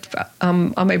out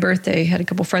on my birthday. Had a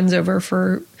couple friends over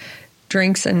for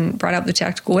drinks and brought out the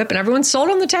tactical whip, and everyone's sold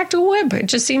on the tactical whip. It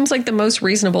just seems like the most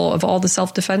reasonable of all the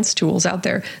self-defense tools out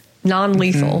there,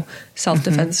 non-lethal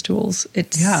self-defense tools.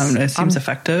 It seems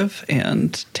effective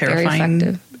and terrifying.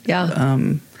 Very effective.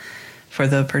 Yeah. For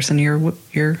the person you're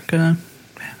gonna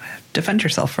defend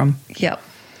yourself from. Yep.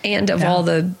 And of all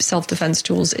the self-defense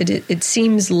tools, it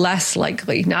seems less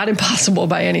likely, not impossible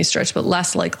by any stretch, but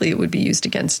less likely it would be used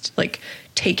against, like,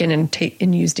 taken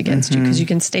and used against you, because you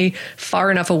can stay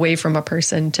far enough away from a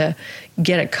person to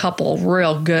get a couple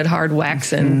real good hard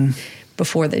whacks in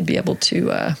before they'd be able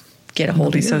to get a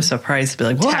hold of you. Be so surprised to be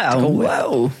like,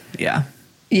 whoa. Yeah.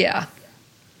 Yeah.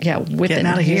 Yeah, whipping. Getting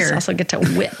out of here. You also get to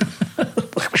whip.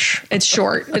 It's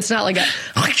short. It's not like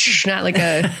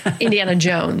a Indiana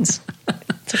Jones.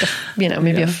 It's like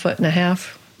maybe a foot and a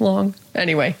half long.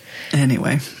 Anyway.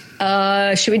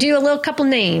 Should we do a little couple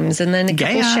names and then a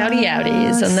couple shouty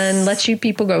outies and then let you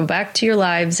people go back to your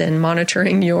lives and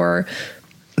monitoring your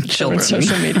children's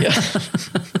social media?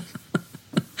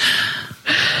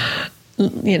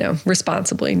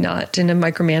 Responsibly, not in a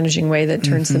micromanaging way that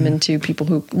turns them into people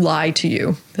who lie to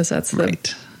you, because that's the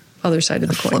other side of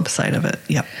the coin. Flip side of it.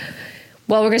 Yep.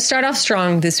 Well, we're going to start off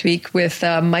strong this week with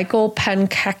Michael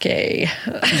Pankake.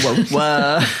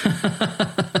 Whoa.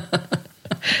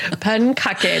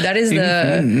 Pankake. That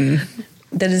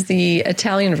is the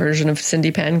Italian version of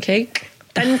Cindy Pancake.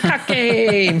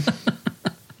 Pankake.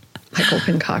 Michael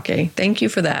Pankake. Thank you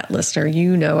for that, listener.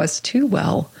 You know us too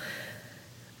well.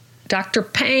 Dr.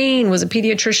 Payne was a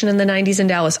pediatrician in the 90s in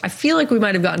Dallas. I feel like we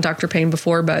might have gotten Dr. Payne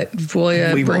before, but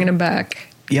we're bringing him back.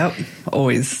 Yep.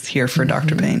 Always here for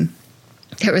Dr. Payne.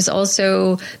 There was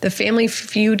also the Family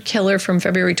Feud killer from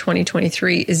February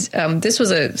 2023. This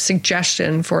was a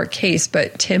suggestion for a case,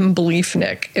 but Tim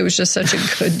Bleefnick. It was just such a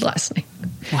good last name.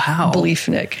 Wow.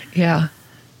 Bleefnick. Yeah.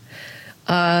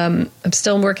 I'm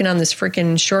still working on this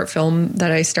freaking short film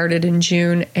that I started in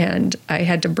June, and I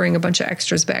had to bring a bunch of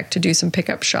extras back to do some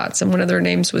pickup shots. And one of their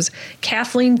names was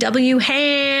Kathleen W.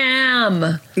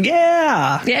 Ham.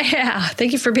 Yeah. Yeah.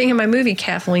 Thank you for being in my movie,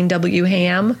 Kathleen W.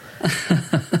 Ham.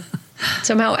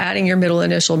 Somehow adding your middle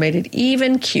initial made it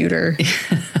even cuter.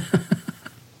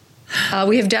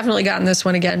 We have definitely gotten this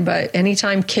one again, but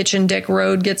anytime Kitchen Dick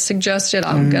Road gets suggested,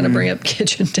 I'm going to bring up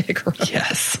Kitchen Dick Road.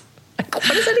 Yes. Like,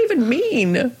 what does that even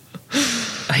mean?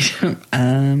 I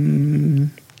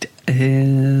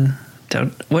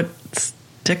don't. What's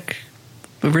Dick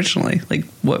originally? Like,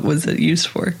 what was it used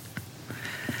for?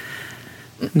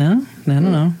 No, I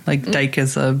don't know. Like, Dyke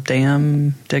is a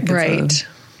dam. Dick is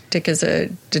Dick is a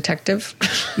detective.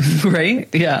 Right?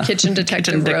 Yeah. Kitchen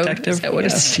Detective Road. Detective. Is that what it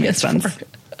stands for?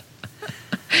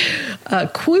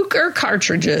 Quooker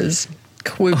cartridges.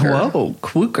 Quooker. Whoa,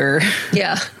 Quooker.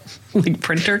 Yeah. Like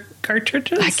printer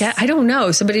cartridges? I don't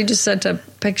know. Somebody just sent a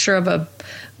picture of a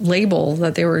label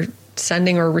that they were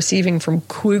sending or receiving from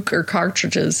Quooker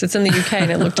cartridges. It's in the UK,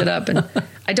 and I looked it up, and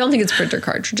I don't think it's printer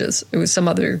cartridges. It was some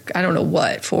other, I don't know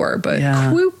what for, but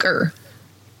Quooker.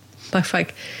 If I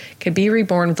could be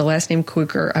reborn with the last name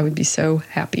Quooker, I would be so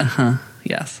happy.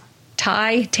 Yes.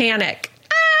 Titanic.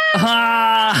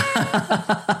 I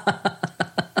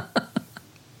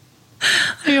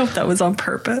hope that was on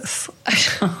purpose.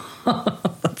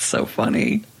 That's so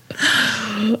funny.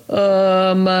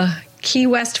 Key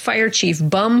West Fire Chief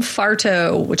Bum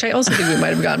Farto, which I also think we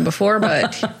might have gotten before,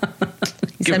 but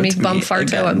send me Bum Farto.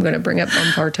 Again. I'm going to bring up Bum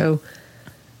Farto.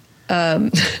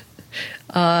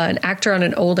 An actor on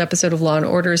an old episode of Law and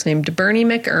Order is named Bernie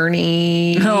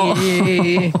McErney.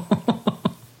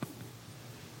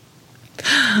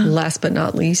 Last but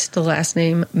not least, the last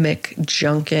name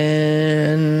McJunkin.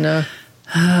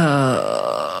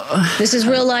 This is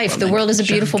real life. The world is a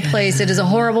beautiful place. It is a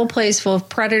horrible place full of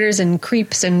predators and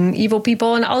creeps and evil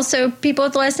people, and also people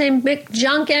with the last name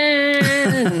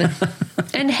McJunkin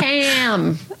and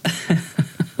Ham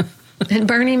and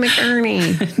Bernie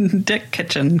McErney, Dick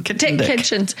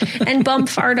Kitchens, and Bum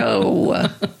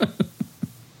Farto.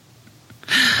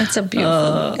 That's a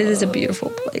beautiful. It is a beautiful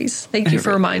place. Thank you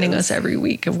for reminding us every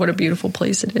week of what a beautiful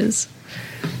place it is.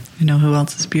 You know who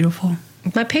else is beautiful?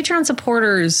 My Patreon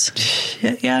supporters.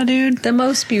 Yeah, dude. The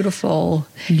most beautiful.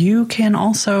 You can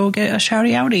also get a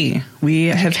shouty outie. We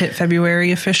have hit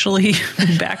February officially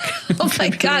back. Oh my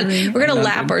God. We're going to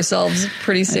lap ourselves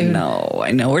pretty soon.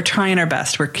 I know. We're trying our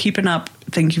best. We're keeping up.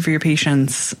 Thank you for your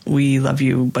patience. We love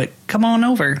you. But come on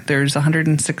over. There's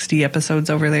 160 episodes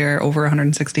over there. Over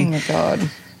 160. Oh my God.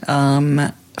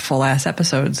 Full ass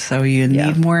episodes. So you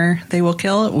need more. They will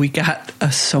kill. We got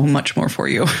so much more for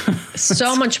you.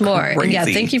 So much more. And yeah,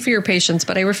 thank you for your patience.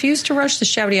 But I refuse to rush the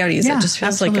shouty outies. Yeah, it just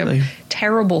feels like a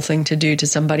terrible thing to do to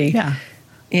somebody. Yeah.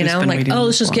 You know, like,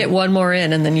 let's just get one more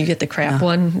in, and then you get the crap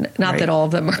one. Not that all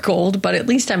of them are gold, but at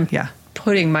least I'm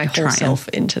putting my whole self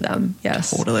into them.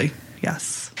 Yes. Totally.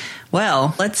 Yes.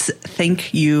 Well, let's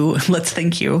thank you. Let's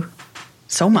thank you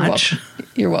so much.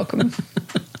 You're welcome.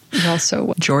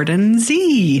 Also, Jordan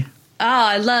Z.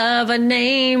 I love a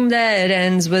name that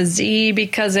ends with Z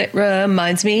because it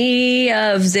reminds me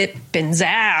of Zip and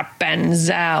Zap and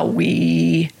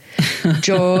Zowie.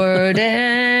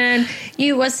 Jordan,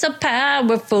 you are so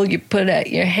powerful. You put out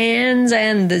your hands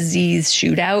and the Z's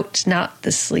shoot out. Not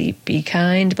the sleepy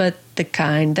kind, but the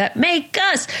kind that make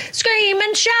us scream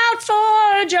and shout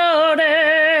for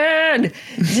Jordan.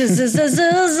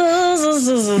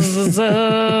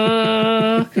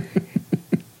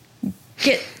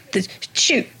 Get the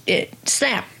shoot it,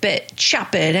 snap it,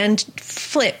 chop it, and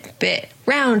flip it.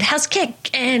 Roundhouse kick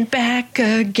and back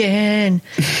again.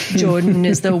 Jordan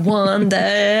is the one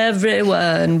that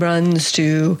everyone runs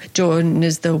to. Jordan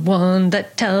is the one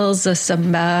that tells us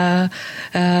about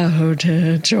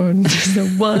it. Jordan is the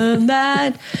one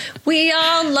that we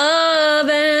all love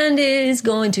and is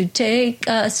going to take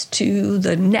us to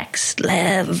the next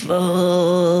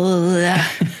level.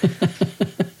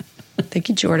 Thank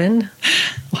you, Jordan.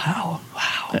 Wow.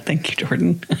 Thank you,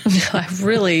 Jordan. I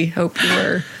really hope you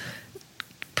were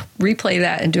replay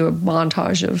that and do a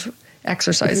montage of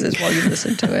exercises while you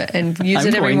listen to it and use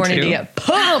it every morning to get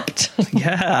pumped.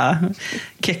 Yeah.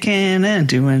 Kicking and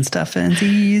doing stuff and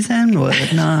Z's and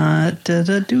whatnot. Do.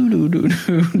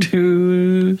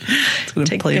 It's going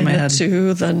to play in my head.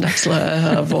 To the next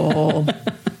level.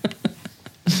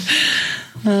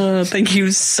 Thank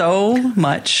you so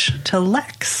much to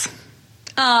Lex.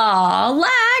 Aw,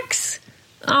 Lex.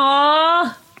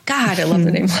 Aw. God, I love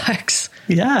the name Lex.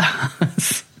 Yeah.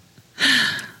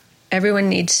 Everyone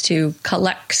needs to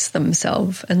collect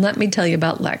themselves. And let me tell you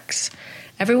about Lex.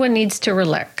 Everyone needs to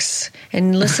relax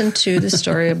and listen to the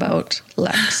story about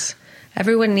Lex.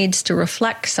 Everyone needs to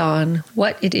reflect on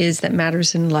what it is that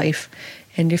matters in life.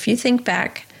 And if you think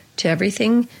back to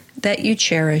everything that you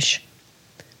cherish,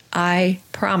 I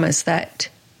promise that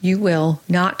you will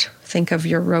not think of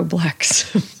your Roblox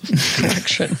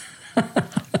collection.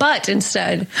 But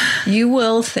instead, you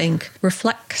will think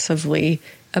reflexively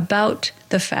about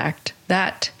the fact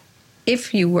that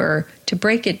if you were to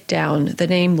break it down, the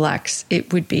name Lex,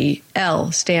 it would be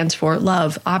L stands for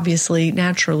love, obviously,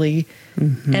 naturally,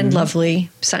 and lovely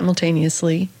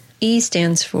simultaneously. E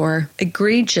stands for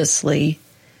egregiously,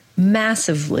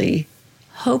 massively,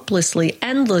 hopelessly,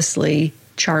 endlessly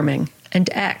charming. And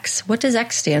X, what does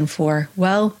X stand for?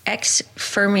 Well, X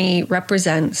for me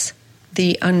represents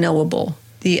the unknowable,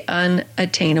 the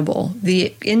unattainable,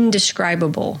 the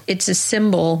indescribable. It's a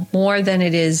symbol more than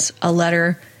it is a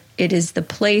letter. It is the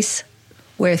place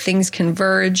where things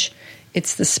converge.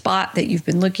 It's the spot that you've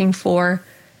been looking for.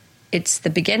 It's the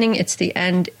beginning, it's the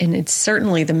end, and it's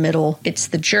certainly the middle. It's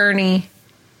the journey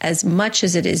as much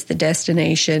as it is the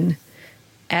destination,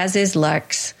 as is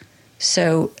Lex.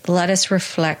 So let us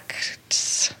reflect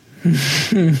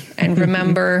and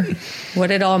remember what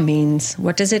it all means.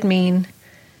 What does it mean?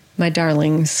 My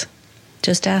darlings,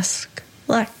 just ask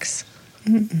Lex.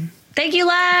 Thank you,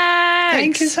 Lex.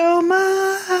 Thank you so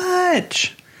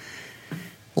much.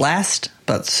 Last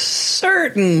but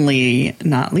certainly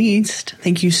not least,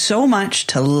 thank you so much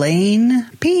to Lane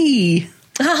P.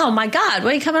 Oh, my God.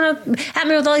 Why are you coming up at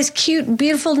me with all these cute,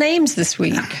 beautiful names this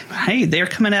week? Hey, they're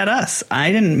coming at us.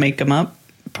 I didn't make them up.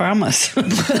 Promise.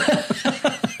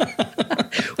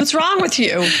 What's wrong with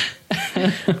you?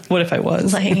 What if I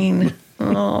was? Lane.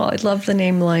 Oh, I love the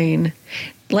name Lane.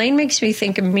 Lane makes me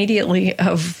think immediately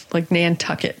of, like,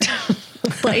 Nantucket.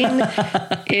 Lane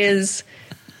is,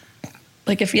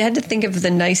 like, if you had to think of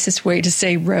the nicest way to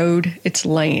say road, it's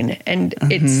Lane. And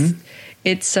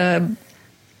it's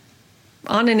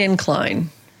on an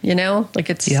incline, you know? Like,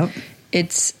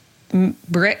 it's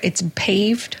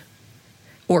paved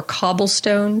or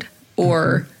cobblestoned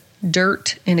or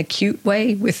dirt in a cute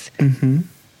way with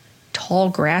tall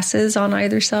grasses on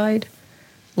either side.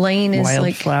 Lane is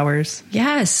wildflowers.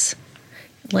 Yes.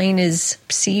 Lane is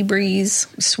sea breeze,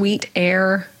 sweet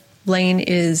air. Lane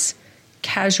is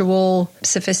casual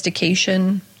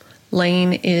sophistication.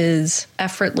 Lane is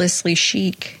effortlessly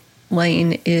chic.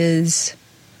 Lane is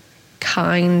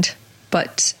kind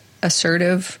but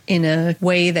assertive in a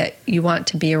way that you want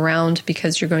to be around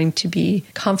because you're going to be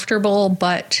comfortable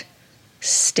but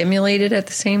stimulated at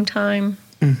the same time.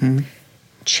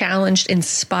 Challenged,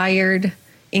 inspired,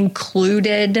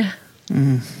 included.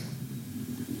 The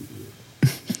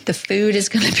food is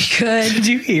going to be good. Did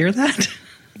you hear that?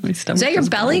 Is that your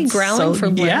belly growling for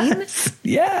Lane?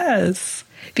 Yes.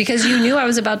 Because you knew I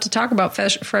was about to talk about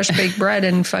fresh baked bread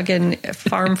and fucking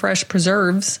farm fresh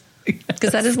preserves.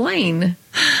 Because that is Lane.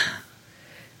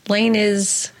 Lane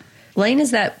is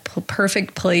that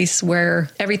perfect place where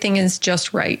everything is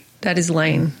just right. That is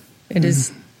Lane. It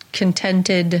is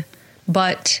contented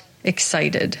but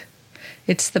excited.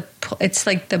 It's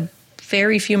like the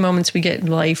very few moments we get in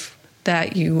life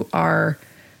that you are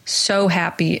so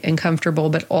happy and comfortable,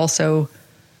 but also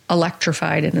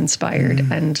electrified and inspired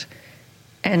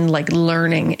and like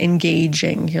learning,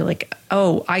 engaging. You're like,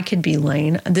 oh, I could be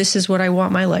Lane. This is what I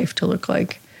want my life to look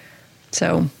like.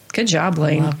 So good job,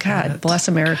 Lane. God bless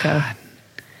America. God.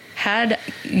 Had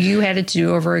you had it to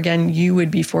do over again, you would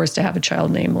be forced to have a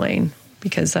child named Lane,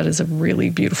 because that is a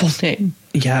really beautiful name.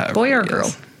 Yeah. Boy or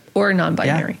girl or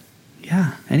non-binary.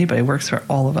 Yeah. Anybody works for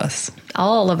all of us.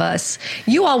 All of us.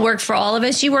 You all work for all of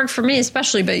us. You work for me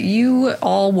especially, but you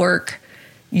all work.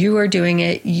 You are doing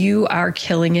it. You are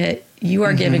killing it. You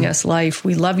are giving us life.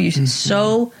 We love you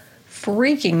so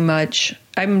freaking much.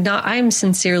 I'm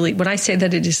sincerely, when I say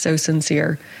that, it is so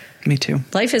sincere. Me too.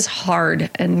 Life is hard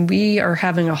and we are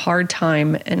having a hard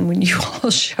time. And when you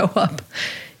all show up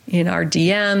in our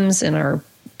DMs and our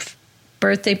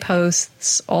birthday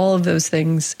posts, all of those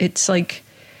things, it's like,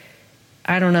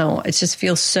 I don't know. It just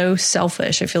feels so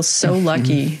selfish. I feel so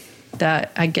lucky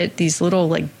that I get these little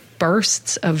like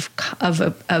bursts of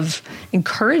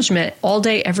encouragement all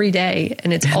day, every day.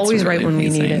 And it's always really right when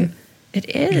amazing. We need it.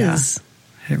 It is.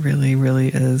 Yeah, it really, really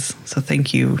is. So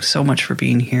thank you so much for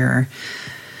being here.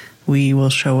 We will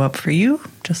show up for you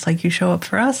just like you show up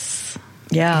for us.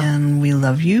 Yeah. And we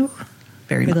love you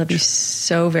very much. We love you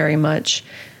so very much.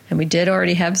 And we did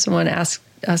already have someone ask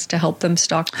us to help them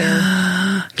stalk their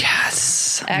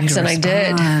yes ex, and I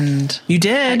did. You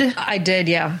did? I did,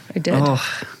 yeah. I did. Oh,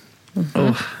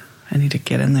 I need to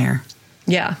get in there.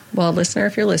 Yeah. Well, listener,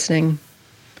 if you're listening,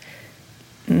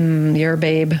 you're a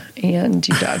babe and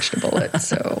you dodged a bullet.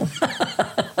 So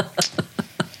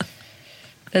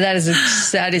that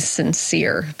is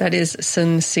sincere. That is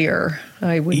sincere.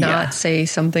 I would not say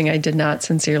something I did not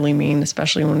sincerely mean,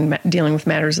 especially when dealing with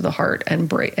matters of the heart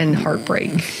and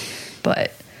heartbreak.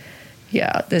 But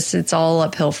yeah, it's all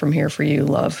uphill from here for you,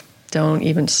 love. Don't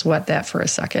even sweat that for a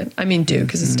second. I mean, do,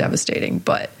 because it's devastating,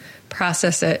 but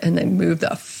process it and then move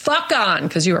the fuck on,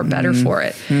 because you are better for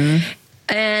it.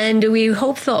 And we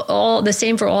hope the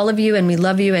same for all of you, and we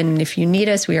love you. And if you need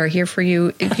us, we are here for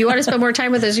you. If you want to spend more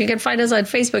time with us, you can find us on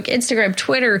Facebook, Instagram,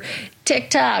 Twitter,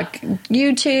 TikTok,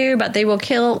 YouTube at They Will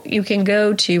Kill. You can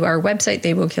go to our website,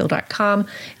 theywillkill.com,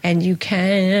 and you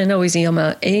can always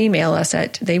email us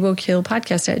at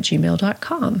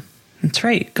theywillkillpodcast@gmail.com. That's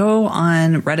right. Go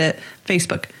on Reddit,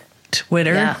 Facebook,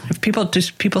 Twitter. Yeah. If people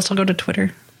still go to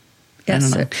Twitter?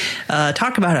 Yes. I don't know.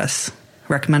 Talk about us.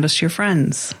 Recommend us to your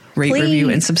friends. Rate, review,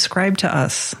 and subscribe to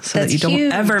us so that you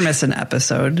don't ever miss an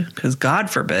episode, because God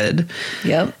forbid.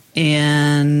 Yep.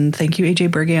 And thank you, AJ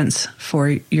Bergantz,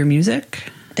 for your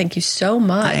music. Thank you so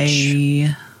much.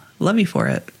 I love you for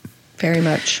it. Very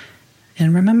much.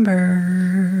 And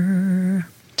remember,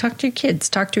 talk to your kids.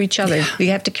 Talk to each other. Yeah. We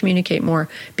have to communicate more.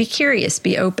 Be curious.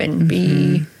 Be open.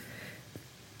 Be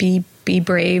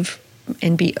brave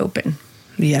and be open.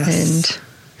 Yes. And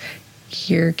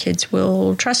your kids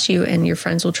will trust you and your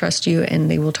friends will trust you,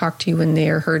 and they will talk to you when they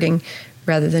are hurting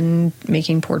rather than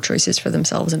making poor choices for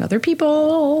themselves and other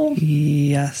people.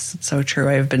 Yes, it's so true.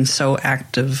 I've been so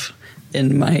active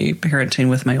in my parenting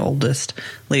with my oldest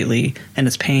lately, and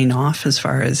it's paying off as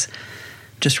far as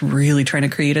just really trying to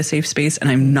create a safe space. And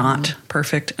I'm not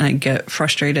perfect, and I get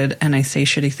frustrated, and I say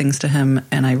shitty things to him,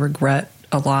 and I regret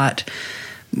a lot.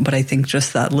 But I think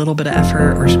just that little bit of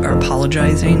effort or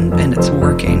apologizing, and it's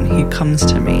working. He comes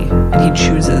to me, and he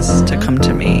chooses to come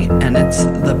to me, and it's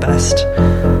the best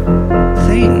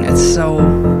thing. It's so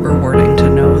rewarding to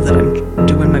know that I'm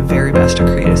doing my very best to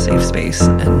create a safe space.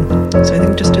 And so I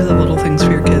think just do the little things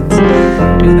for your kids.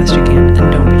 Do the best you can,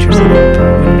 and don't beat yourself up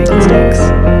when you make mistakes.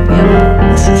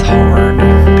 Yeah. This is hard.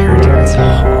 Parenting is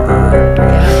hard.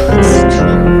 Yeah, it's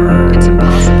true. It's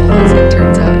impossible, as it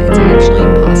turns out. It's actually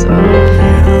impossible.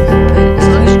 As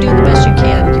long as you're doing the best you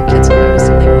can, your kids will notice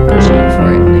and they will appreciate you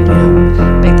for it, and they will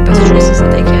make the best choices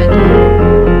that they can.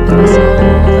 And that's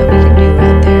all that we can do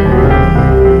out there.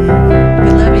 We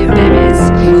love you, babies.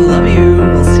 We love you.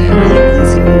 We'll see you really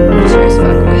soon. Sure as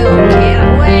fuck will.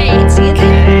 Can't wait. See you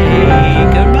then. Okay,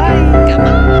 goodbye.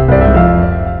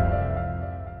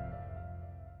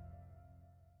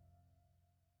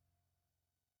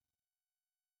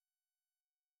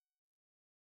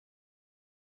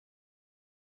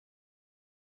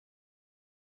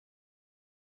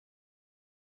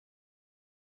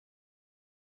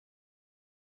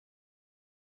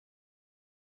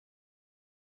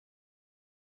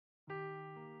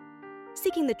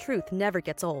 Seeking the truth never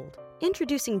gets old.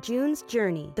 Introducing June's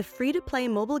Journey, the free-to-play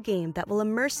mobile game that will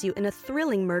immerse you in a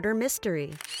thrilling murder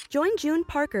mystery. Join June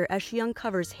Parker as she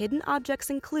uncovers hidden objects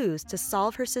and clues to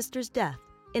solve her sister's death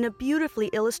in a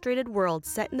beautifully illustrated world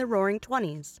set in the Roaring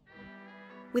 '20s.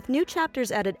 With new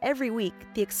chapters added every week,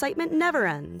 the excitement never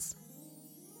ends.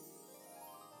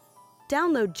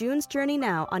 Download June's Journey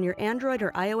now on your Android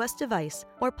or iOS device,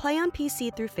 or play on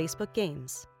PC through Facebook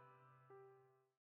Games.